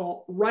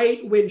credential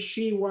right when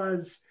she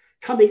was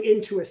coming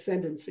into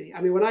ascendancy.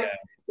 I mean, when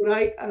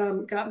I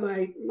got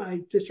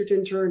my district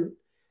intern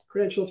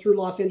credential through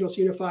Los Angeles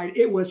Unified,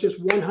 it was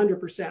just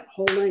 100%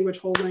 whole language,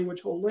 whole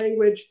language, whole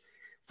language.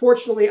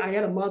 Fortunately, I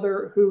had a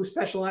mother who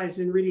specialized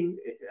in reading,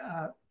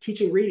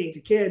 teaching reading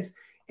to kids,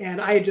 and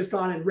I had just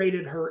gone and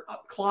raided her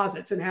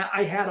closets, and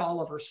I had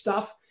all of her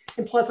stuff.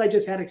 And plus, I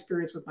just had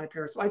experience with my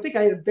parents. So I think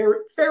I had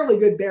fairly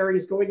good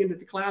bearings going into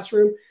the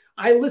classroom.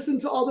 I listened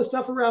to all the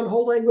stuff around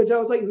whole language. I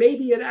was like,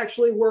 maybe it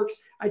actually works.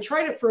 I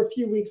tried it for a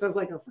few weeks. I was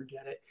like, oh,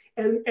 forget it.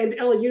 And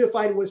LA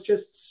Unified was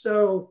just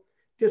so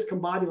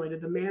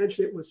discombobulated. The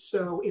management was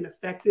so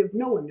ineffective.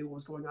 No one knew what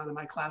was going on in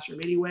my classroom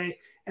anyway.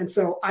 And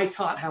so I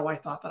taught how I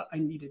thought that I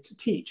needed to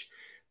teach.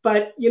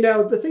 But,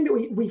 the thing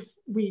that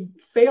we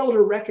fail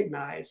to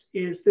recognize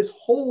is this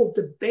whole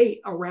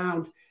debate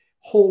around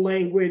whole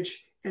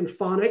language and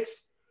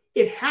phonics.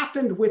 It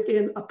happened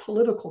within a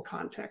political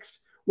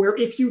context where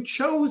if you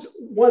chose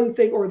one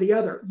thing or the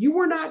other, you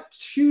were not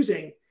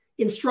choosing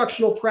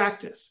instructional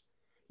practice.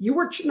 You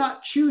were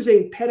not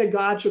choosing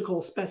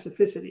pedagogical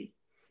specificity.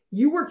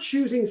 You were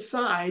choosing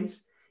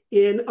sides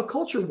in a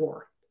culture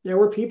war. There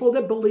were people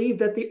that believed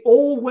that the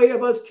old way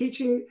of us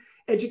teaching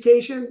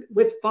education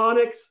with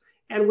phonics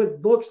and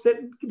with books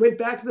that went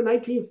back to the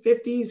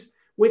 1950s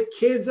with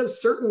kids of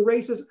certain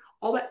races,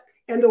 all that,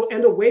 and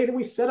the way that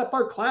we set up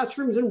our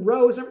classrooms in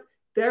rows,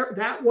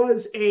 that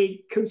was a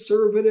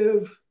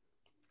conservative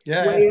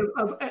way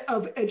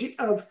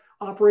of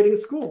operating a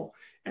school.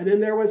 And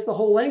then there was the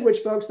whole language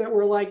folks that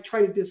were like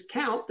trying to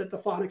discount that the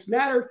phonics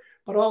mattered,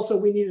 but also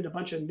we needed a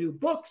bunch of new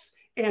books.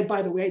 And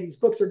by the way, these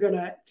books are going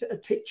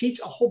to teach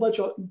a whole bunch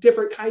of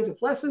different kinds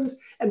of lessons.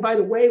 And by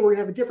the way, we're going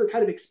to have a different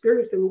kind of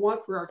experience that we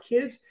want for our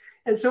kids.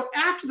 And so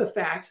after the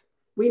fact,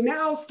 we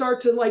now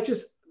start to like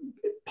just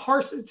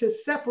to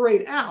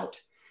separate out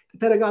the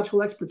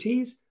pedagogical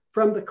expertise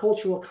from the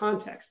cultural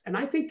context. And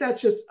I think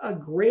that's just a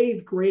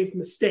grave, grave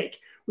mistake.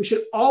 We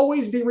should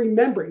always be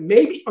remembering,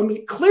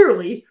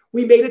 clearly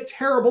we made a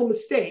terrible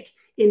mistake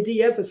in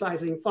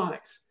de-emphasizing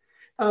phonics.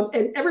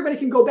 And everybody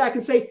can go back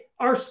and say,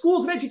 our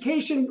schools of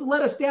education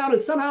let us down,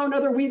 and somehow or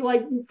another we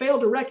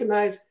failed to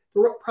recognize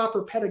the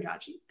proper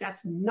pedagogy.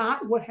 That's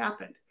not what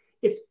happened.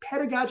 Its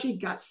pedagogy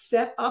got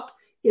set up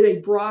in a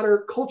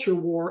broader culture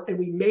war, and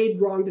we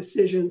made wrong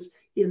decisions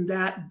in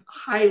that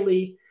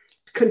highly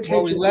contentious.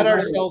 Well, we let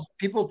ourselves,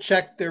 people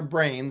checked their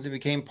brains and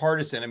became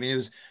partisan. I mean, it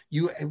was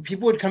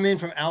people would come in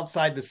from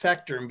outside the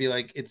sector and be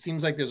like, it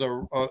seems like there's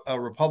a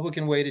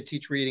Republican way to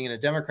teach reading and a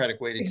Democratic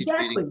way to teach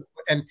reading.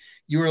 And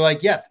you were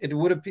like, yes, it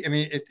would appear. I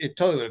mean, it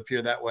totally would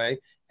appear that way.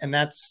 And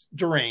that's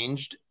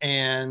deranged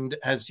and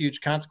has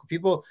huge consequences.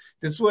 People,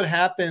 this is what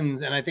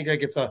happens. And I think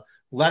like it's a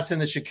lesson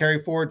that should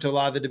carry forward to a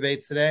lot of the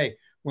debates today.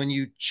 When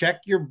you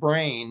check your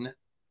brain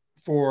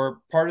for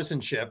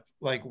partisanship,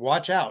 like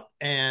watch out.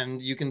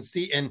 And you can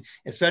see, and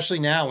especially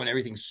now when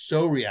everything's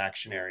so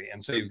reactionary.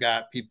 And so you've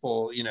got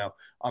people, you know,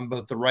 on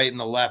both the right and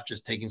the left,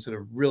 just taking sort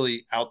of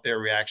really out there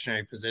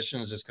reactionary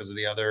positions just because of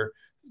the other,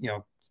 you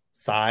know,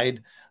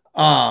 side.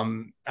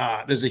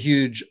 There's a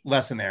huge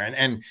lesson there.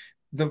 And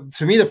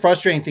to me, the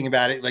frustrating thing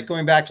about it, like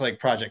going back to like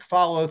Project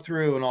Follow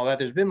Through and all that,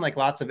 there's been like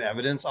lots of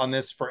evidence on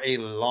this for a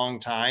long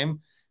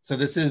time. So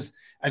this is,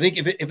 I think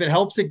if it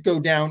helps it go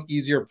down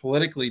easier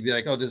politically, be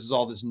like, oh, this is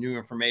all this new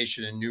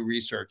information and new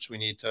research. We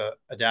need to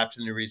adapt to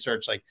the new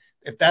research. Like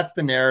if that's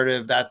the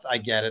narrative, I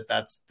get it.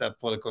 That's the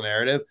political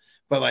narrative.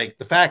 But like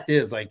the fact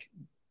is, like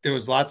there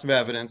was lots of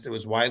evidence. It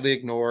was widely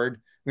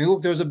ignored. I mean,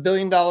 look, there was $1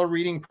 billion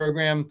reading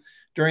program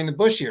during the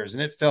Bush years,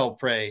 and it fell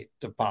prey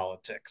to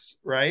politics,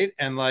 right?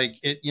 And like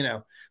it, you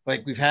know,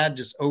 like we've had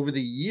just over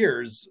the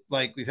years,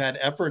 like we've had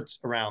efforts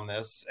around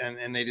this,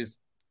 and they just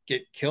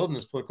get killed in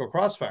this political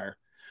crossfire.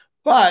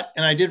 But,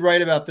 and I did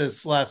write about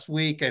this last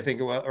week, I think,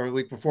 or the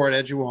week before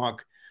at EduWonk.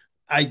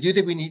 I do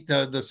think we need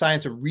the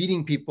science of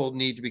reading people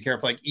need to be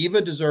careful. Like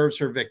Eva deserves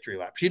her victory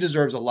lap. She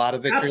deserves a lot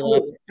of victory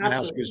lap and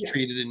how she was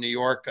treated in New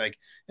York. Like,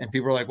 and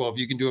people are like, well, if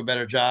you can do a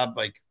better job,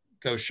 like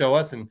go show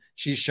us. And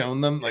she's shown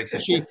them. Like, so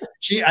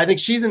I think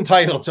she's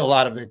entitled to a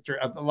lot of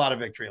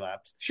victory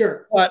laps.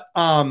 Sure. But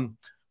the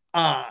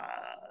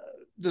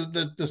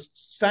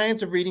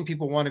science of reading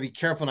people want to be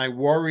careful, and I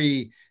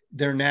worry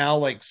they're now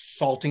like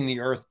salting the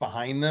earth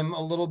behind them a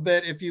little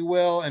bit, if you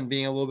will, and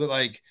being a little bit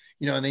like,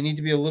 you know, and they need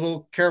to be a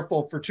little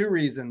careful for two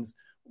reasons.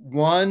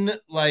 One,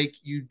 like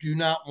you do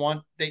not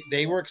want,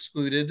 they were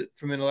excluded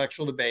from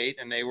intellectual debate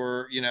and they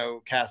were, you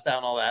know, cast out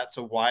and all that.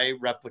 So why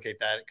replicate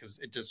that? Because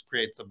it just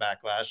creates a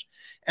backlash.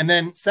 And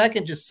then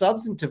second, just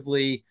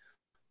substantively,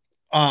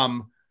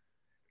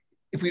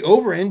 if we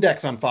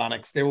over-index on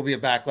phonics, there will be a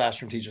backlash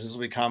from teachers. This will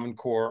be Common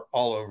Core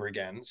all over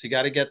again. So you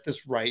got to get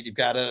this right. You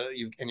got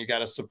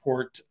to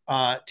support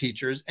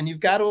teachers, and you've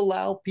got to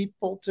allow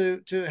people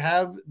to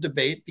have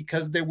debate,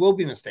 because there will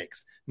be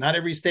mistakes. Not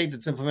every state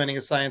that's implementing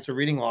a science or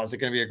reading law is it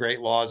going to be a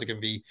great law. Is it going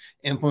to be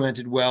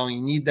implemented well? And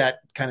you need that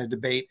kind of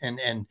debate,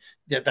 and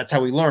that's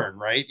how we learn,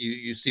 right?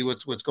 You see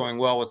what's going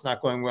well, what's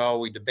not going well.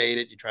 We debate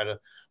it. You try to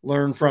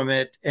learn from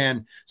it.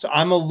 And so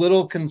I'm a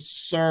little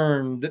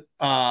concerned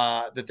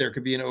that there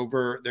could be an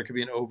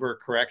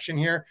overcorrection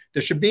here.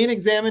 There should be an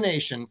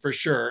examination for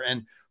sure.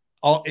 And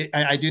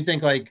I do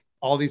think like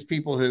all these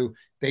people who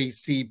they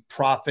see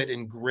profit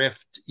and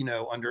grift, you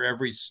know, under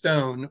every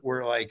stone,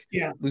 where like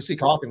Lucy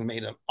Calkins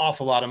made an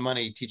awful lot of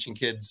money teaching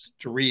kids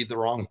to read the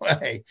wrong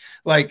way.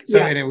 Like, so,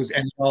 and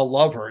they all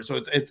love her.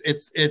 So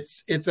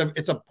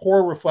it's a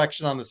poor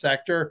reflection on the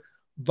sector,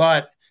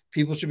 but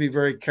people should be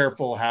very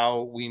careful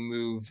how we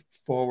move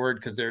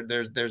forward, because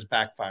there's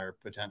backfire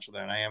potential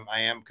there. And I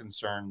am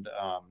concerned.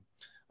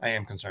 I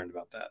am concerned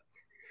about that.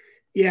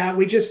 Yeah,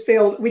 we just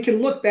failed. We can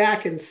look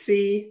back and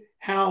see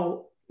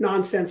how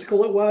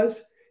nonsensical it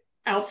was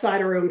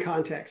outside our own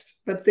context.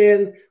 But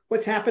then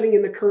what's happening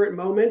in the current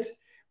moment,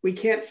 we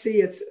can't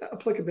see its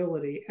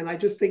applicability. And I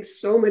just think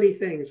so many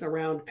things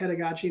around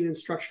pedagogy and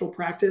instructional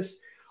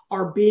practice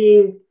are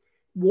being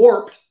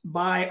warped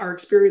by our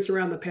experience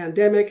around the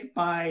pandemic,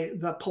 by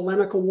the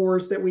polemical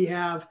wars that we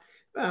have,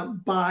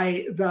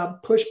 by the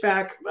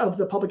pushback of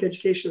the public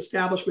education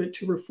establishment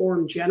to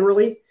reform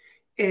generally.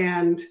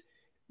 And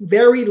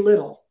very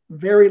little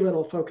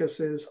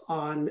focuses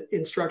on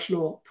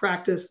instructional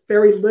practice.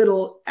 Very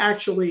little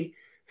actually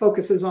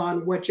focuses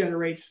on what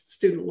generates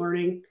student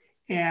learning.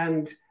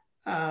 And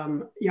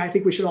I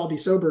think we should all be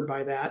sobered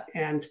by that,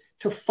 and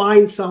to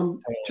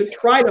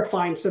try to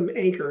find some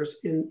anchors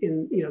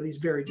in these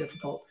very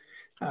difficult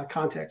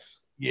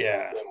contexts.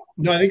 Yeah,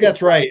 no, I think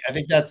that's right. I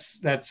think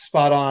that's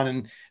spot on.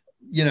 And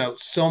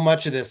so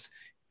much of this,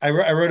 I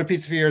wrote a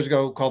piece a few years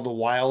ago called "The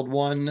Wild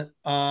One,"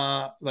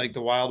 like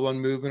the Wild One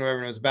movement, or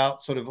whatever. It was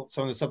about sort of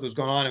some of the stuff that was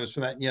going on. It was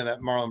from that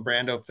that Marlon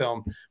Brando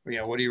film,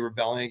 where, what are you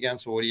rebelling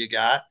against? Well, what do you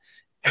got?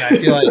 And I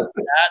feel like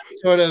that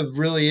sort of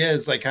really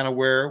is like kind of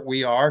where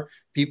we are.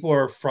 People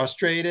are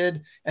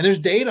frustrated, and there's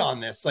data on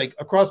this, like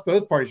across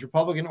both parties,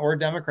 Republican or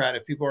Democrat.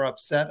 If people are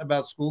upset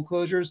about school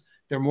closures,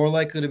 they're more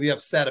likely to be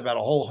upset about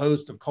a whole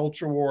host of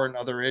culture war and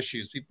other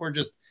issues. People are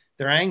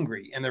they're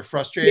angry and they're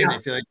frustrated. Yeah. And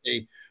they feel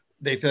like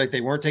they feel like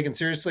they weren't taken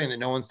seriously and that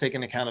no one's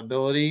taken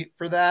accountability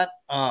for that.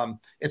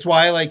 It's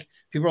why like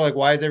people are like,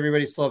 why is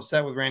everybody still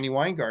upset with Randy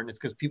Weingarten? It's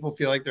because people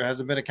feel like there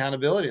hasn't been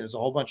accountability. There's a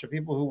whole bunch of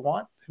people who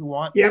want,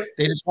 Yep.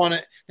 they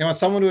want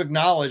someone to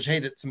acknowledge, hey,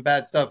 that some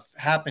bad stuff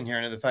happened here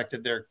and it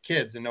affected their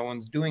kids, and no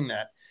one's doing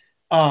that.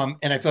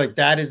 And I feel like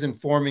that is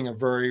informing a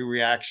very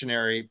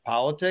reactionary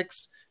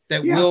politics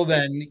that will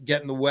then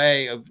get in the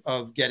way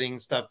of getting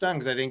stuff done.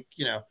 Because I think,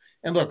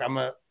 and look, I'm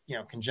a,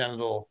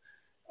 congenital,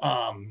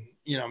 I'm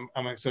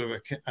a sort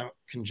of a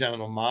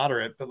congenital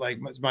moderate, but like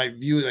my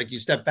view, like you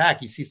step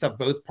back, you see stuff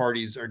both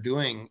parties are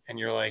doing, and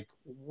you're like,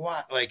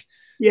 what? Like,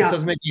 this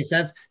doesn't make any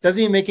sense. Doesn't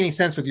even make any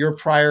sense with your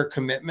prior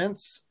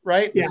commitments,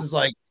 right? This is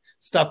like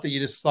stuff that you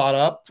just thought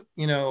up,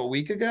 a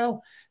week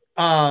ago.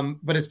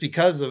 But it's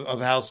because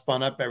of how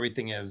spun up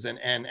everything is,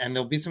 and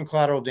there'll be some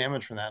collateral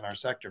damage from that in our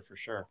sector for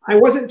sure. I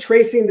wasn't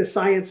tracing the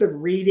science of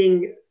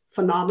reading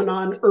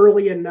phenomenon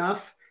early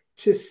enough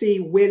to see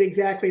when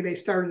exactly they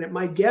started it.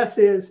 My guess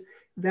is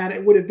that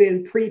it would have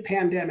been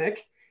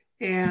pre-pandemic,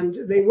 and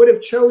they would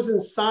have chosen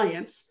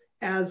science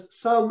as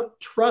some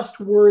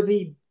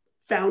trustworthy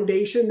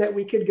foundation that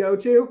we could go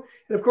to.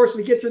 And of course,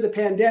 we get through the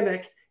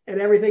pandemic and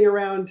everything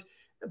around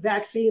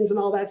vaccines and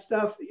all that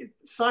stuff.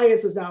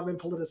 Science has now been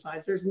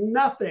politicized. There's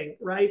nothing,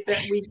 right,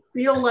 that we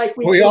feel like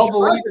we all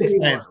believe in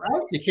anymore, science.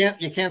 Right?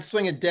 You can't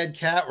swing a dead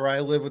cat where I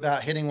live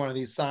without hitting one of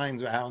these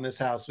signs about how in this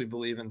house we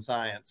believe in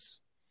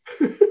science.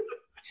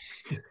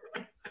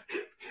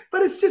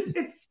 But it's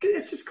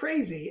just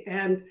crazy.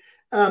 And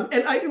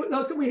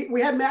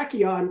we had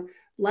Mackie on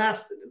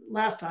last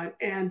time,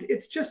 and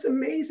it's just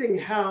amazing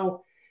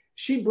how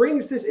she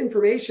brings this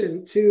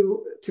information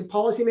to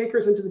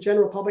policymakers and to the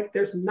general public.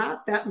 There's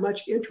not that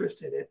much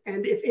interest in it.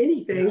 And if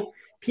anything,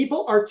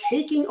 people are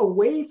taking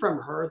away from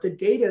her the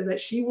data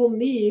that she will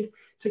need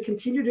to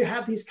continue to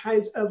have these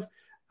kinds of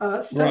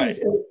studies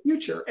in the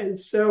future. And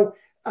so,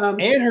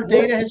 and her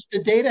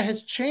the data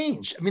has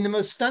changed. I mean, the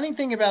most stunning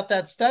thing about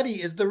that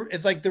study is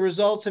it's like the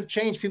results have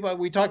changed.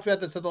 We talked about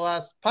this at the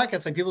last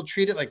podcast. Like, people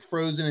treat it like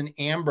frozen in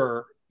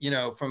amber,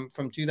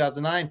 from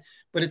 2009.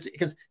 But it's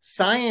because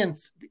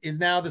science is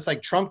now this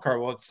like trump card.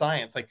 Well, it's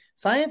science. Like,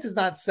 science is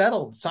not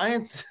settled.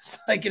 Science is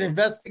like an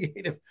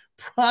investigative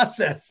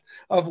process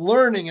of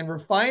learning and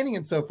refining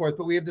and so forth.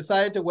 But we have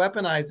decided to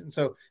weaponize it. And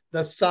so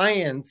the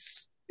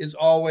science is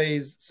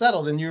always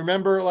settled. And you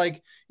remember,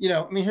 like, who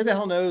the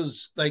hell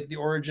knows like the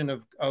origin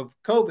of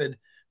COVID?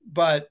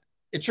 But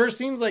it sure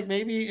seems like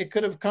maybe it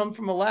could have come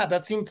from a lab.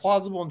 That seemed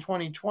plausible in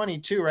 2020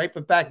 too, right?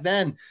 But back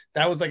then,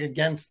 that was like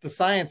against the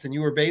science, and you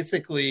were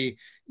basically,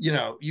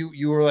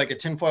 you were like a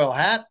tinfoil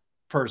hat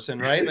person,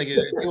 right? Like,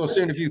 people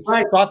assume if you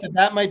thought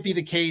that might be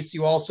the case,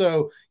 you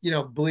also,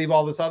 believe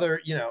all this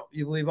other,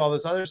 you believe all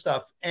this other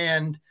stuff,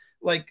 and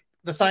like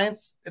the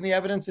science and the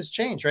evidence has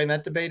changed, right? And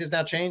that debate has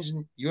now changed,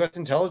 and U.S.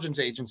 intelligence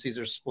agencies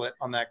are split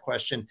on that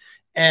question.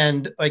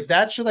 And like,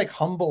 that should like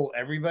humble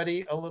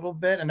everybody a little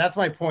bit. And that's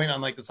my point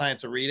on like the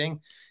science of reading.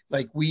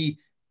 Like,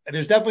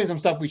 there's definitely some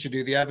stuff we should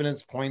do. The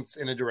evidence points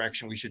in a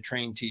direction. We should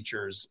train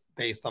teachers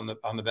based on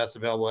the best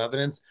available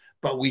evidence,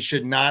 but we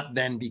should not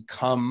then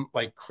become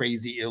like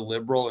crazy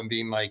illiberal and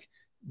being like,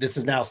 this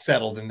is now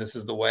settled and this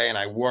is the way. And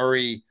I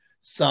worry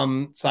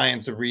some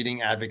science of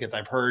reading advocates,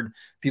 I've heard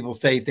people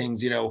say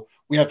things,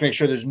 we have to make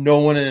sure there's no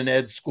one in an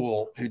ed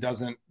school who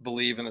doesn't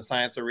believe in the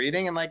science of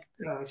reading. And like,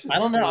 I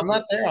don't know. Crazy. I'm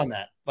not there on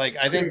that. Like,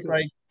 I think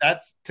like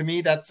that's, to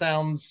me, that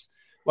sounds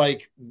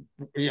like,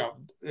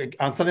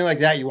 on something like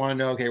that, you want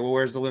to know, okay, well,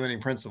 where's the limiting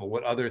principle?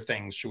 What other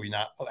things should we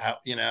not have,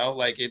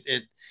 like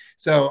it.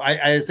 So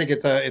I just think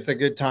it's a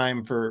good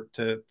time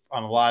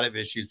on a lot of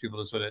issues,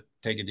 people to sort of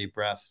take a deep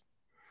breath.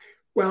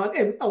 Well,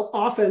 and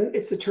often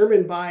it's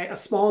determined by a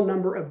small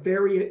number of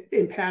very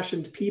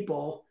impassioned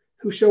people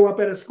who show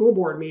up at a school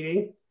board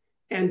meeting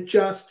and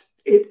just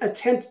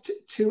attempt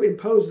to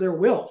impose their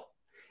will.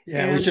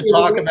 Yeah, and we should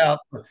talk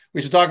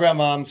about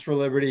Moms for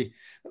Liberty.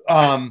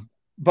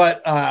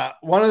 But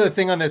one other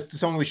thing on this,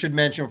 someone we should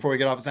mention before we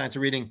get off of science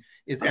of reading,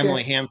 is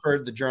Emily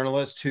Hanford, the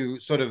journalist who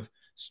sort of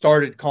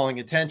started calling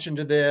attention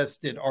to this,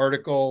 did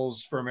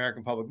articles for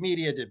American Public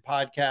Media, did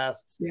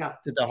podcasts,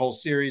 did that whole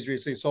series,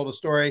 recently sold a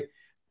story.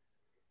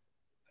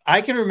 I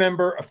can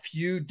remember a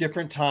few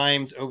different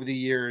times over the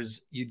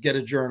years, you'd get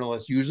a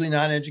journalist, usually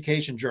not an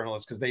education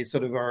journalist, because they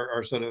sort of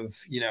are sort of,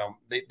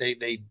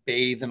 they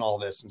bathe in all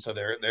this. And so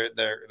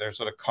they're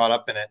sort of caught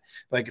up in it.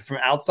 Like, from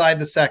outside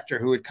the sector,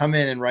 who would come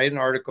in and write an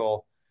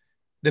article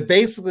that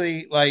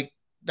basically, like,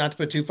 not to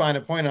put too fine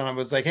a point on it,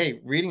 was like,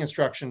 hey, reading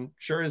instruction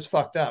sure is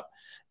fucked up.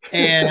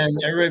 And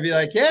everybody would be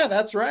like, yeah,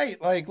 that's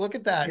right. Like, look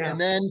at that. Yeah. And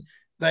then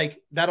like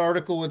that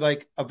article would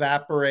like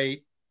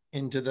evaporate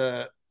into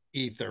the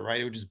ether, right?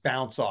 It would just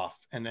bounce off,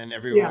 and then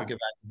everyone would get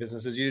back to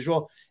business as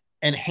usual.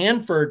 And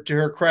Hanford, to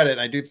her credit,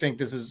 I do think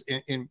this is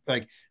in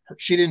like,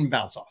 she didn't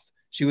bounce off.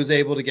 She was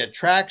able to get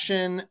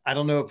traction. I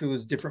don't know if it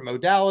was different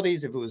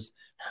modalities, if it was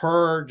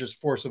her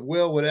just force of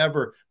will,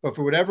 whatever, but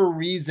for whatever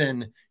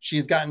reason,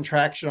 she's gotten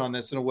traction on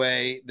this in a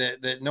way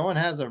that no one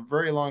has in a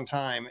very long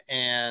time.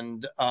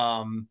 And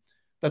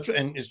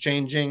and it's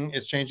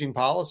changing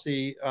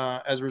policy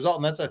as a result.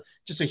 And that's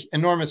just an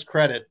enormous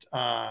credit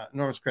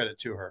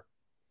to her.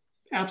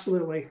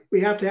 Absolutely. We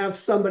have to have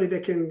somebody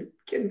that can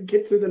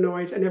get through the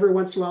noise. And every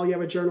once in a while you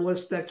have a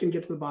journalist that can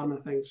get to the bottom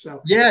of things.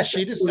 So yeah,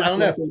 she just, I don't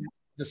know,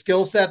 the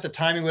skill set, the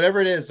timing, whatever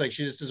it is, like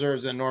she just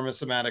deserves an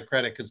enormous amount of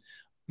credit because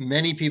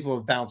many people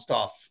have bounced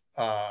off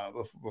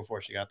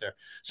before she got there.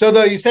 So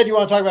though you said you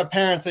want to talk about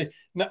parents, I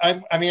mean,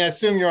 I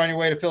assume you're on your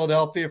way to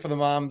Philadelphia for the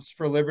Moms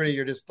for Liberty.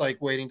 You're just like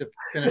waiting to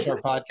finish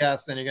our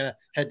podcast. Then you're going to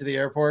head to the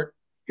airport.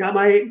 Got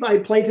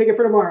my plane ticket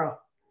for tomorrow.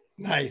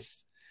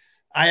 Nice.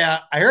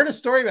 I heard a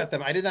story about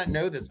them. I did not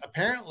know this.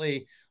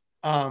 Apparently,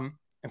 and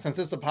since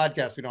this is a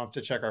podcast, we don't have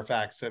to check our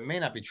facts. So it may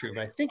not be true,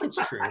 but I think it's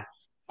true.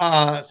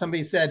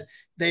 Somebody said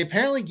they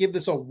apparently give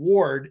this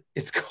award.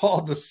 It's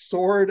called the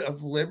Sword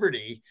of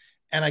Liberty.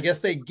 And I guess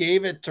they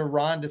gave it to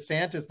Ron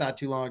DeSantis not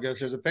too long ago. So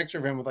there's a picture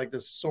of him with like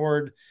this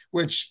sword,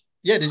 which,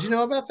 yeah, did you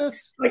know about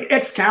this? It's like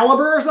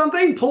Excalibur or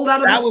something pulled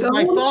out of the stone? That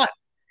was my thought.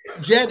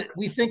 Jed,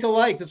 we think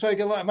alike. That's why I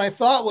get my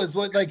thought was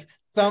what like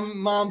some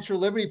Moms for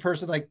Liberty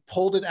person like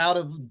pulled it out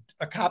of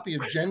a copy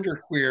of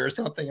Genderqueer or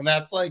something. And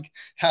that's like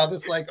how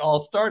this like all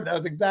started. That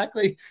was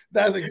exactly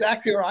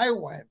where I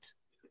went.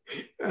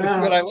 This is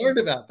what I learned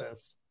about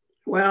this.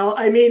 Well,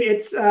 I mean,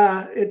 it's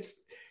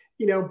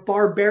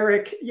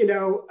barbaric,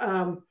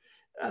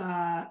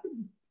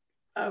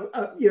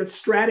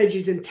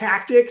 strategies and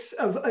tactics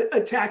of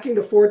attacking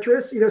the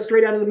fortress,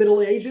 straight out of the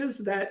Middle Ages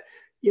that,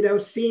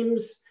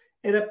 seems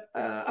an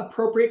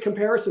appropriate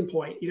comparison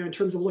point, in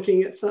terms of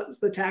looking at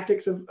the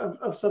tactics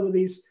of some of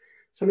these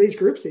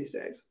groups these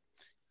days.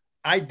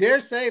 I dare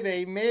say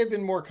they may have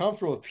been more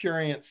comfortable with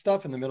prurient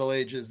stuff in the Middle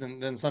Ages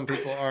than some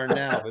people are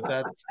now, but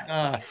that's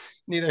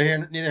neither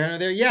here nor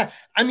there. Yeah,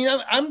 I mean,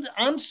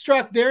 I'm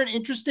struck. They're an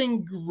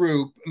interesting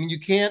group. I mean, you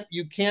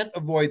can't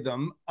avoid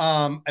them.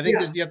 I think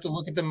that you have to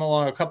look at them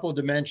along a couple of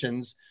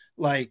dimensions.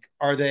 Like,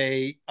 are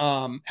they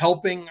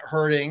helping,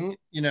 hurting?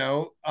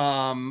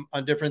 On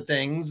different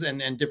things,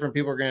 and different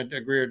people are going to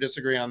agree or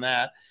disagree on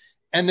that.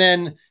 And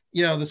then,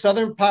 the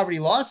Southern Poverty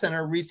Law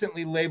Center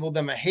recently labeled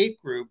them a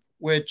hate group,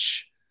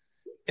 which,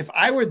 if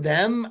I were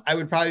them, I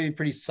would probably be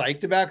pretty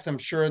psyched about, because I'm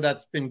sure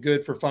that's been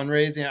good for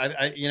fundraising.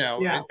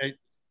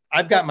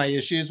 I've got my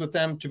issues with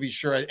them, to be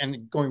sure.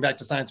 And going back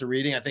to science of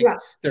reading, I think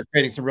they're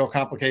creating some real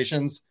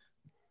complications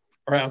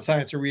around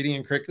science of reading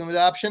and curriculum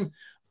adoption.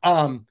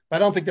 But I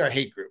don't think they're a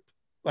hate group.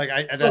 Like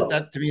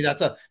that to me,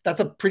 that's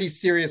a pretty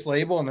serious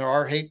label, and there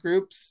are hate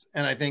groups.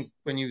 And I think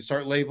when you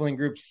start labeling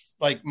groups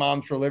like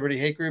Moms for Liberty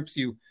hate groups,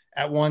 you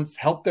at once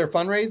help their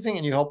fundraising,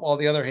 and you help all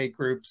the other hate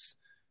groups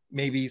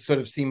maybe sort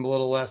of seem a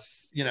little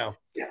less, and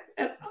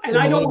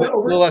I don't want to a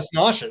little less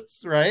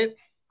nauseous, right?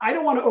 I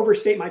don't want to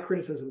overstate my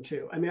criticism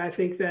too. I mean, I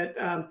think that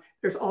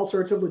there's all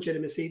sorts of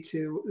legitimacy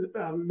to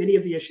many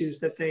of the issues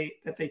that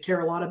they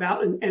care a lot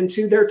about, and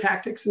to their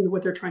tactics and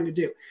what they're trying to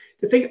do.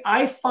 The thing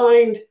I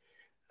find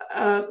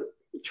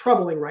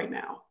troubling right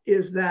now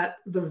is that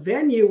the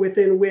venue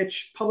within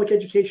which public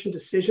education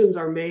decisions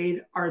are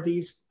made are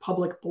these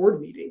public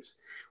board meetings,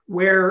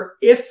 where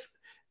if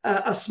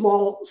a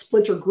small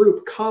splinter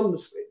group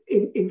comes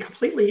in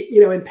completely,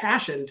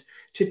 impassioned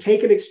to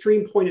take an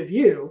extreme point of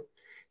view,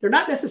 they're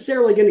not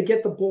necessarily going to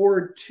get the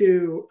board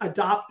to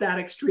adopt that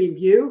extreme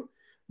view,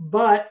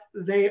 but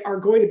they are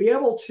going to be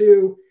able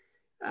to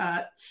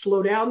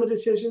slow down the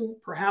decision,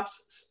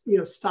 perhaps,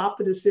 stop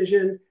the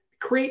decision,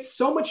 create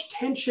so much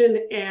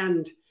tension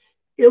and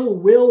ill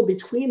will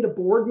between the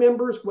board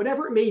members,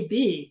 whatever it may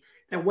be,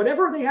 that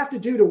whatever they have to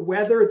do to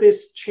weather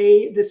this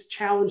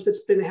challenge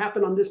that's been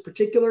happened on this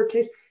particular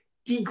case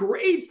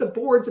degrades the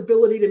board's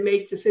ability to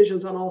make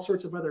decisions on all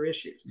sorts of other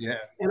issues. Yeah.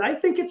 And I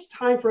think it's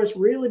time for us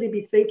really to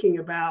be thinking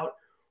about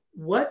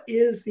what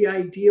is the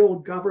ideal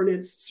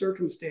governance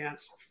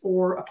circumstance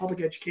for a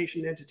public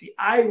education entity.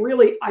 I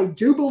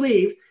do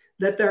believe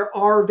that there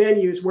are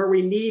venues where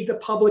we need the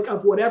public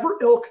of whatever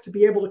ilk to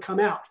be able to come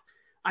out.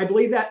 I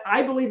believe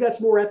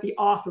that's more at the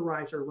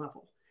authorizer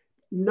level,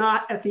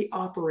 not at the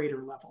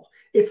operator level.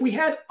 If we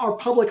had our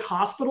public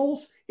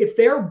hospitals, if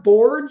their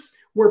boards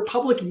were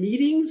public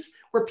meetings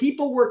where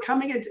people were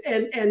coming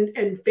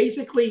and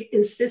basically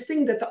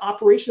insisting that the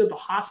operation of the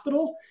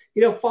hospital,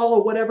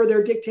 follow whatever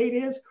their dictate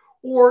is,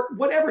 or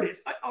whatever it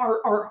is,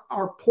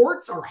 our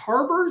ports, our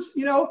harbors,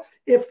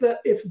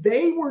 if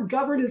they were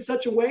governed in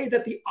such a way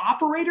that the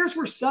operators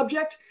were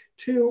subject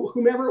to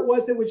whomever it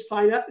was that would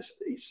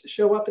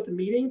show up at the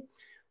meeting,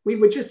 we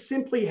would just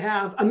simply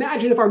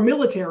imagine if our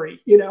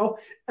military,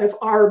 if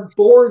our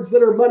boards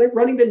that are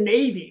running the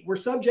Navy were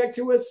subject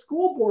to a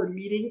school board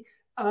meeting,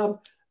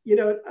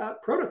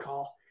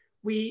 protocol,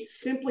 we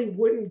simply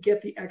wouldn't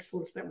get the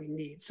excellence that we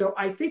need. So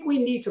I think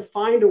we need to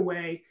find a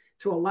way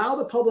to allow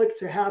the public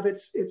to have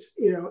its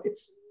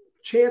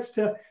chance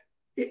to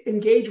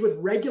engage with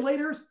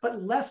regulators,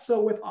 but less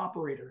so with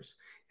operators.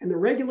 And the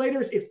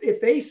regulators,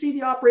 if they see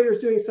the operators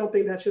doing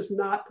something that's just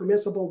not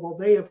permissible, well,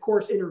 they of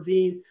course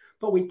intervene,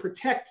 but we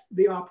protect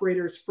the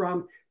operators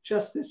from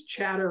just this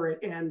chatter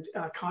and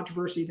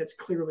controversy that's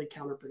clearly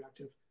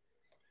counterproductive.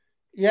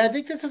 Yeah, I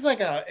think this is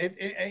like I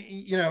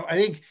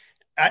think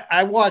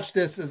I watch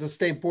this as a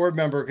state board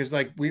member because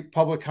like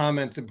public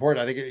comment's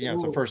important. I think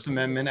it's a Ooh. First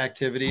Amendment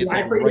activity. It's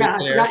Yeah, like right I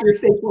there. forgot your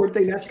state board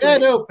thing. That's Yeah,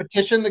 great. no,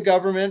 petition the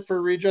government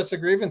for redress of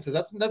grievances.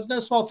 That's no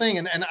small thing.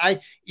 And I,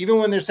 even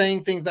when they're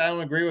saying things that I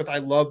don't agree with, I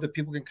love that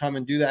people can come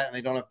and do that and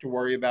they don't have to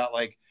worry about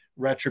like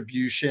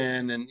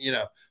retribution and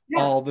Yeah,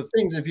 all the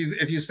things. If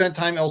you spent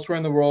time elsewhere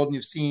in the world and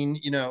you've seen,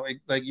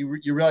 like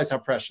you realize how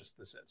precious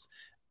this is.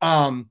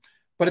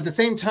 But at the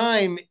same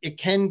time, it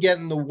can get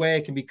in the way.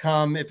 It can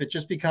become, if it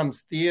just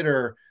becomes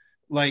theater,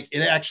 like it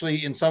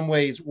actually in some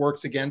ways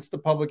works against the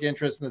public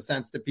interest in the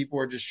sense that people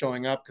are just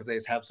showing up because they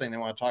have something they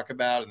want to talk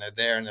about and they're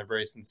there and they're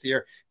very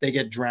sincere. They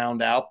get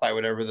drowned out by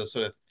whatever the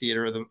sort of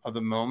theater of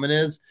the moment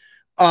is.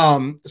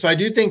 So I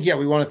do think,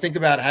 we want to think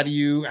about how do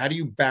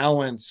you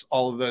balance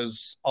all of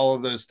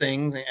those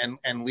things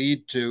and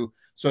lead to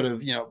sort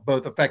of,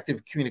 both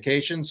effective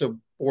communication. So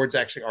boards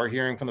actually are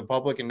hearing from the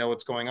public and know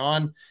what's going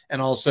on.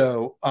 And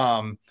also,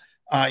 and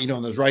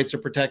those rights are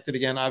protected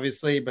again,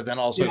 obviously, but then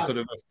also yeah, sort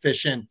of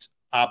efficient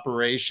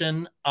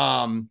operation.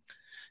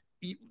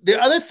 The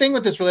other thing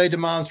with this related to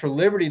Moms for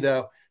Liberty,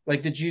 though,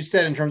 like that you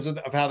said in terms of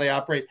how they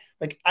operate,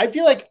 like I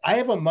feel like I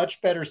have a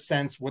much better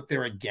sense what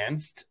they're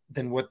against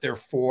than what they're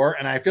for,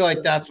 and I feel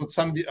like that's what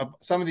some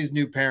of these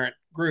new parent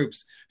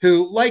groups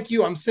who, like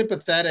you, I'm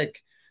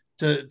sympathetic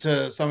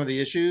to some of the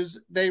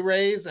issues they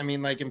raise. I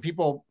mean, like, and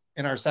people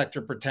in our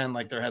sector pretend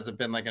like there hasn't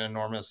been like an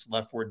enormous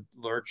leftward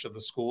lurch of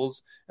the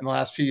schools in the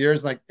last few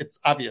years. Like it's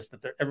obvious that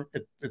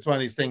it's one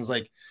of these things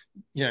like,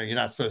 you're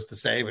not supposed to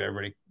say, but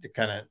everybody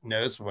kind of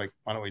knows. Like,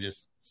 why don't we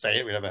just say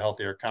it? We'd have a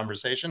healthier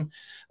conversation.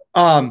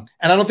 And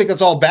I don't think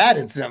that's all bad,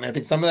 incidentally. I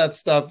think some of that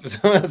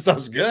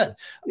stuff's good.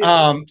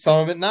 Some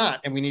of it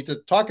not. And we need to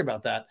talk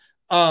about that.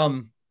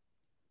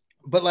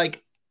 But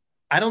like,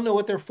 I don't know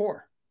what they're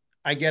for.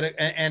 I get it.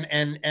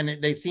 And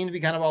they seem to be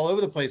kind of all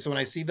over the place. So when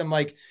I see them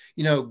like,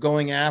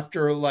 going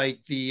after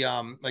like the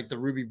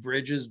Ruby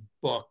Bridges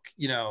book,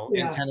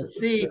 in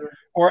Tennessee,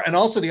 and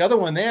also the other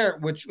one there,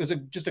 which was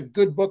just a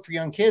good book for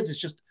young kids. It's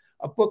just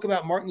a book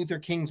about Martin Luther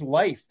King's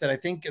life that I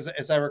think,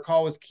 as I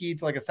recall, was key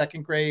to like a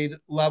second grade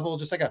level,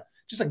 just a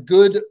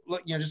good,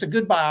 just a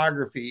good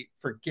biography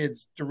for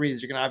kids to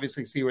read. You can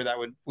obviously see where that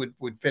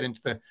would fit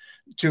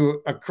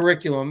to a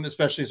curriculum,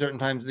 especially certain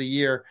times of the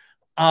year.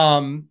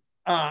 And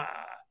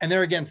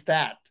they're against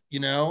that,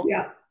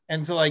 yeah,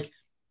 and so like,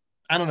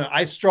 I don't know.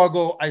 I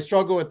struggle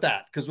with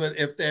that because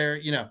if they're,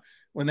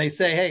 when they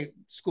say, hey,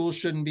 schools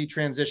shouldn't be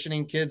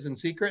transitioning kids in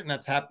secret, and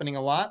that's happening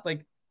a lot,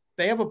 like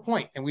they have a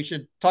point and we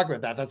should talk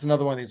about that. That's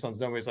another one of these ones.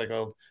 Nobody's like,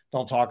 oh,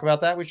 don't talk about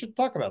that. We should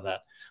talk about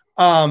that.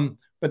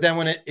 But then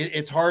when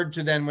it's hard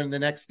to then when the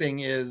next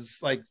thing is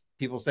like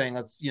people saying,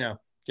 let's,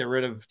 get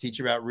rid of teach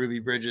about Ruby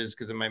Bridges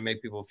because it might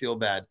make people feel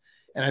bad.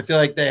 And I feel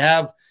like they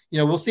have,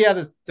 we'll see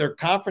how their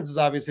conferences,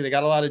 obviously they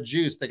got a lot of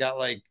juice. They got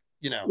like,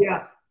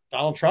 yeah,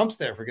 Donald Trump's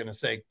there for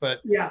goodness sake,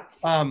 but yeah.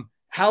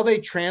 How they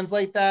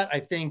translate that, I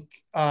think,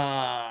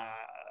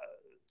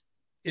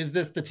 is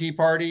this the Tea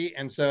Party?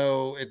 And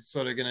so it's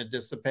sort of going to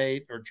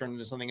dissipate or turn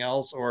into something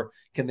else, or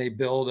can they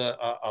build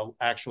a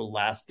actual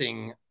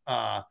lasting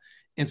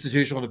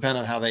institutional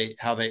depending on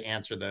how they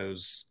answer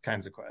those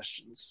kinds of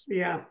questions?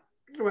 Yeah.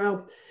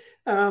 Well,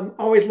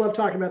 always love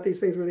talking about these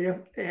things with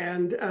you.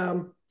 And,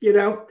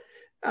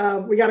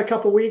 we got a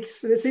couple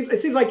weeks and it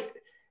seems like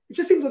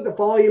the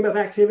volume of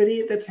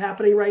activity that's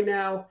happening right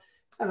now,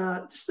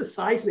 just the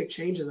seismic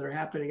changes that are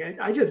happening.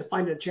 I just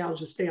find it a challenge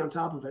to stay on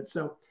top of it.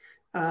 So,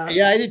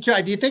 yeah, I did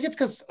try. Do you think it's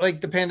because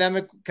like the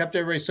pandemic kept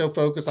everybody so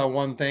focused on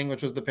one thing,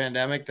 which was the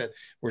pandemic, that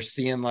we're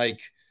seeing like,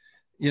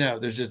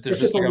 there's just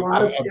like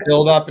a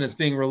build up and it's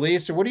being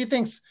released? Or what do you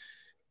think's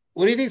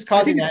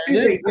causing that? We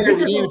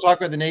didn't even talk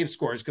about the NAEP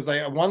scores because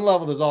at one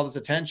level there's all this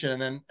attention,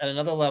 and then at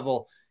another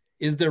level,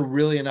 is there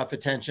really enough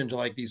attention to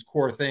like these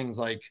core things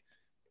like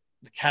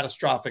the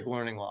catastrophic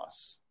learning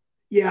loss?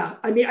 Yeah,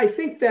 I mean, I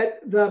think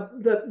that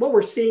the what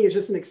we're seeing is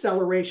just an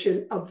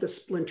acceleration of the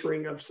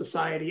splintering of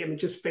society. I mean,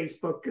 just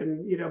Facebook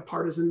and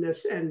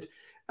partisanness and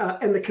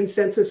the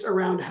consensus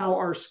around how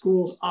our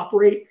schools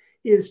operate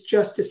is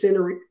just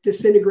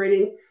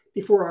disintegrating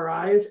before our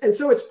eyes. And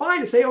so it's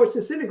fine to say, oh, it's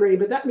disintegrating,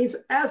 but that means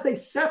as they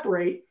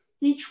separate,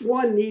 each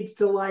one needs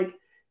to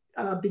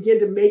begin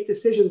to make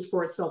decisions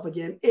for itself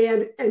again.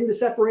 And in the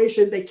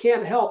separation, they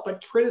can't help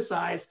but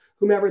criticize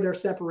whomever they're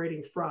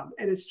separating from.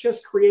 And it's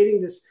just creating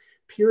this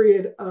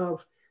period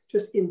of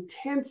just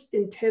intense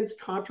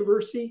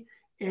controversy.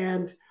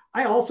 And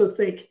I also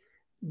think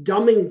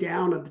dumbing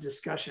down of the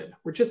discussion.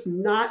 We're just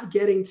not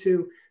getting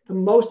to the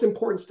most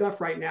important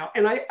stuff right now.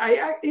 And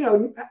I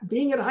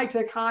being at a high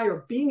tech high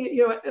or being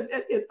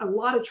at a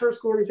lot of church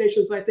school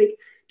organizations that I think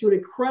do an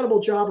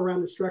incredible job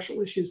around the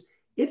structural issues,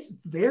 it's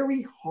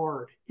very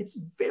hard. It's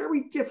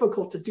very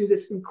difficult to do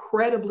this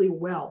incredibly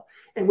well.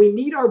 And we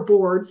need our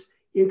boards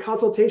in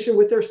consultation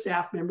with their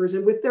staff members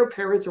and with their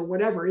parents or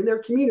whatever in their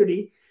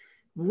community,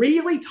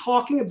 really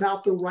talking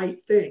about the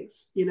right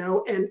things,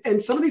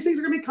 and some of these things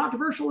are going to be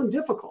controversial and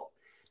difficult.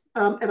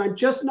 And I'm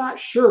just not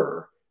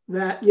sure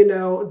that,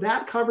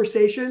 that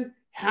conversation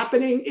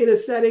happening in a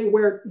setting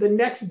where the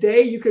next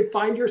day you could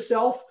find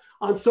yourself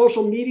on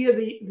social media,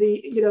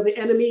 the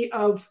enemy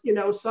of,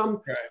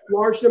 some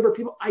large number of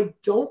people. I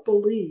don't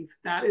believe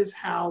that is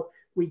how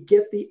we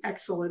get the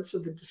excellence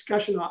of the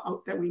discussion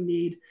that we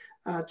need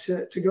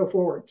to go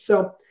forward.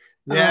 So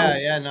no,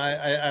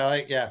 I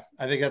like,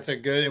 I think that's a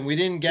good, and we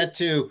didn't get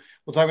to,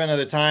 we'll talk about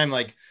another time,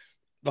 like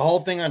the whole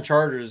thing on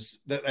charters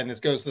and this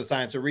goes to the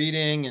science of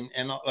reading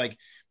and like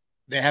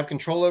they have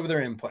control over their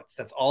inputs.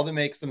 That's all that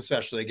makes them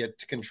special. They get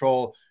to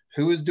control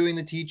who is doing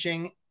the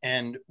teaching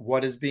and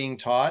what is being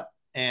taught.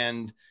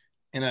 And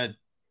in a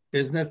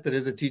business that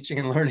is a teaching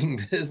and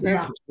learning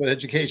business, which is what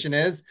education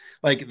is,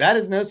 like that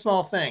is no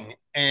small thing.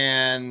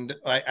 And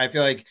I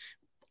feel like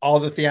all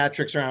the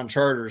theatrics around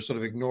charters sort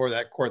of ignore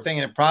that core thing.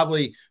 And it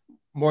probably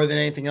more than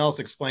anything else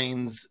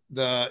explains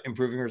the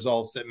improving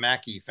results that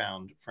Mackey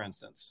found, for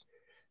instance.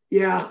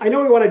 Yeah, I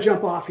know we want to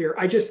jump off here.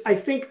 I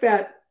think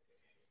that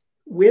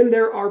when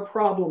there are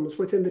problems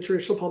within the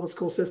traditional public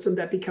school system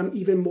that become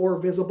even more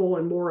visible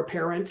and more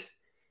apparent,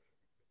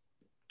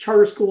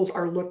 charter schools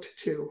are looked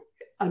to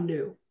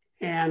anew.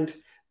 And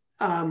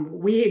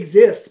we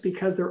exist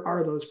because there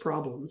are those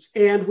problems.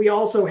 And we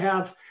also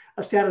have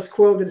a status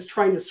quo that is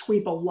trying to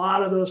sweep a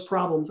lot of those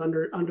problems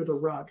under the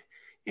rug.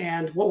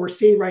 And what we're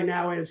seeing right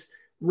now is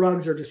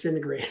rugs are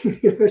disintegrating.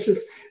 It's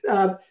just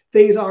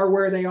things are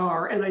where they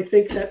are. And I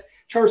think that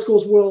charter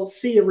schools will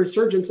see a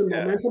resurgence in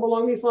momentum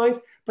along these lines.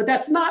 But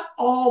that's not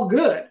all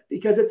good,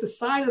 because it's a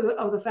sign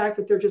of the fact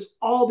that there are just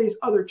all these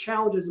other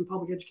challenges in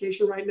public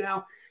education right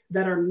now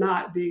that are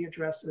not being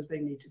addressed as they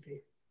need to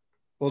be.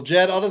 Well,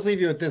 Jed, I'll just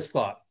leave you with this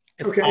thought.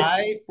 If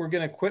I were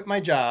going to quit my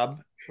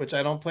job, which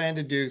I don't plan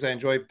to do because I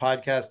enjoy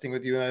podcasting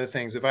with you and other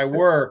things, if I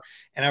were,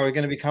 and I were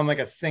going to become like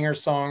a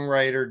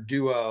singer-songwriter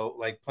duo,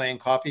 like playing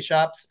coffee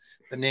shops,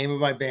 the name of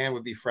my band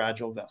would be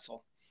Fragile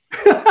Vessel.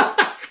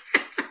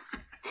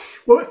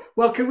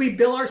 Well, can we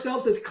bill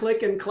ourselves as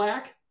Click and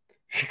Clack?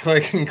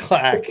 Click and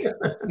Clack.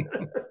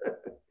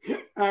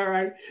 All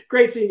right.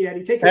 Great seeing you,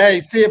 Andy. Take care. Hey,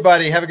 see you,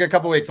 buddy. Have a good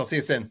couple of weeks. I'll see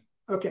you soon.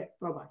 Okay. Bye-bye.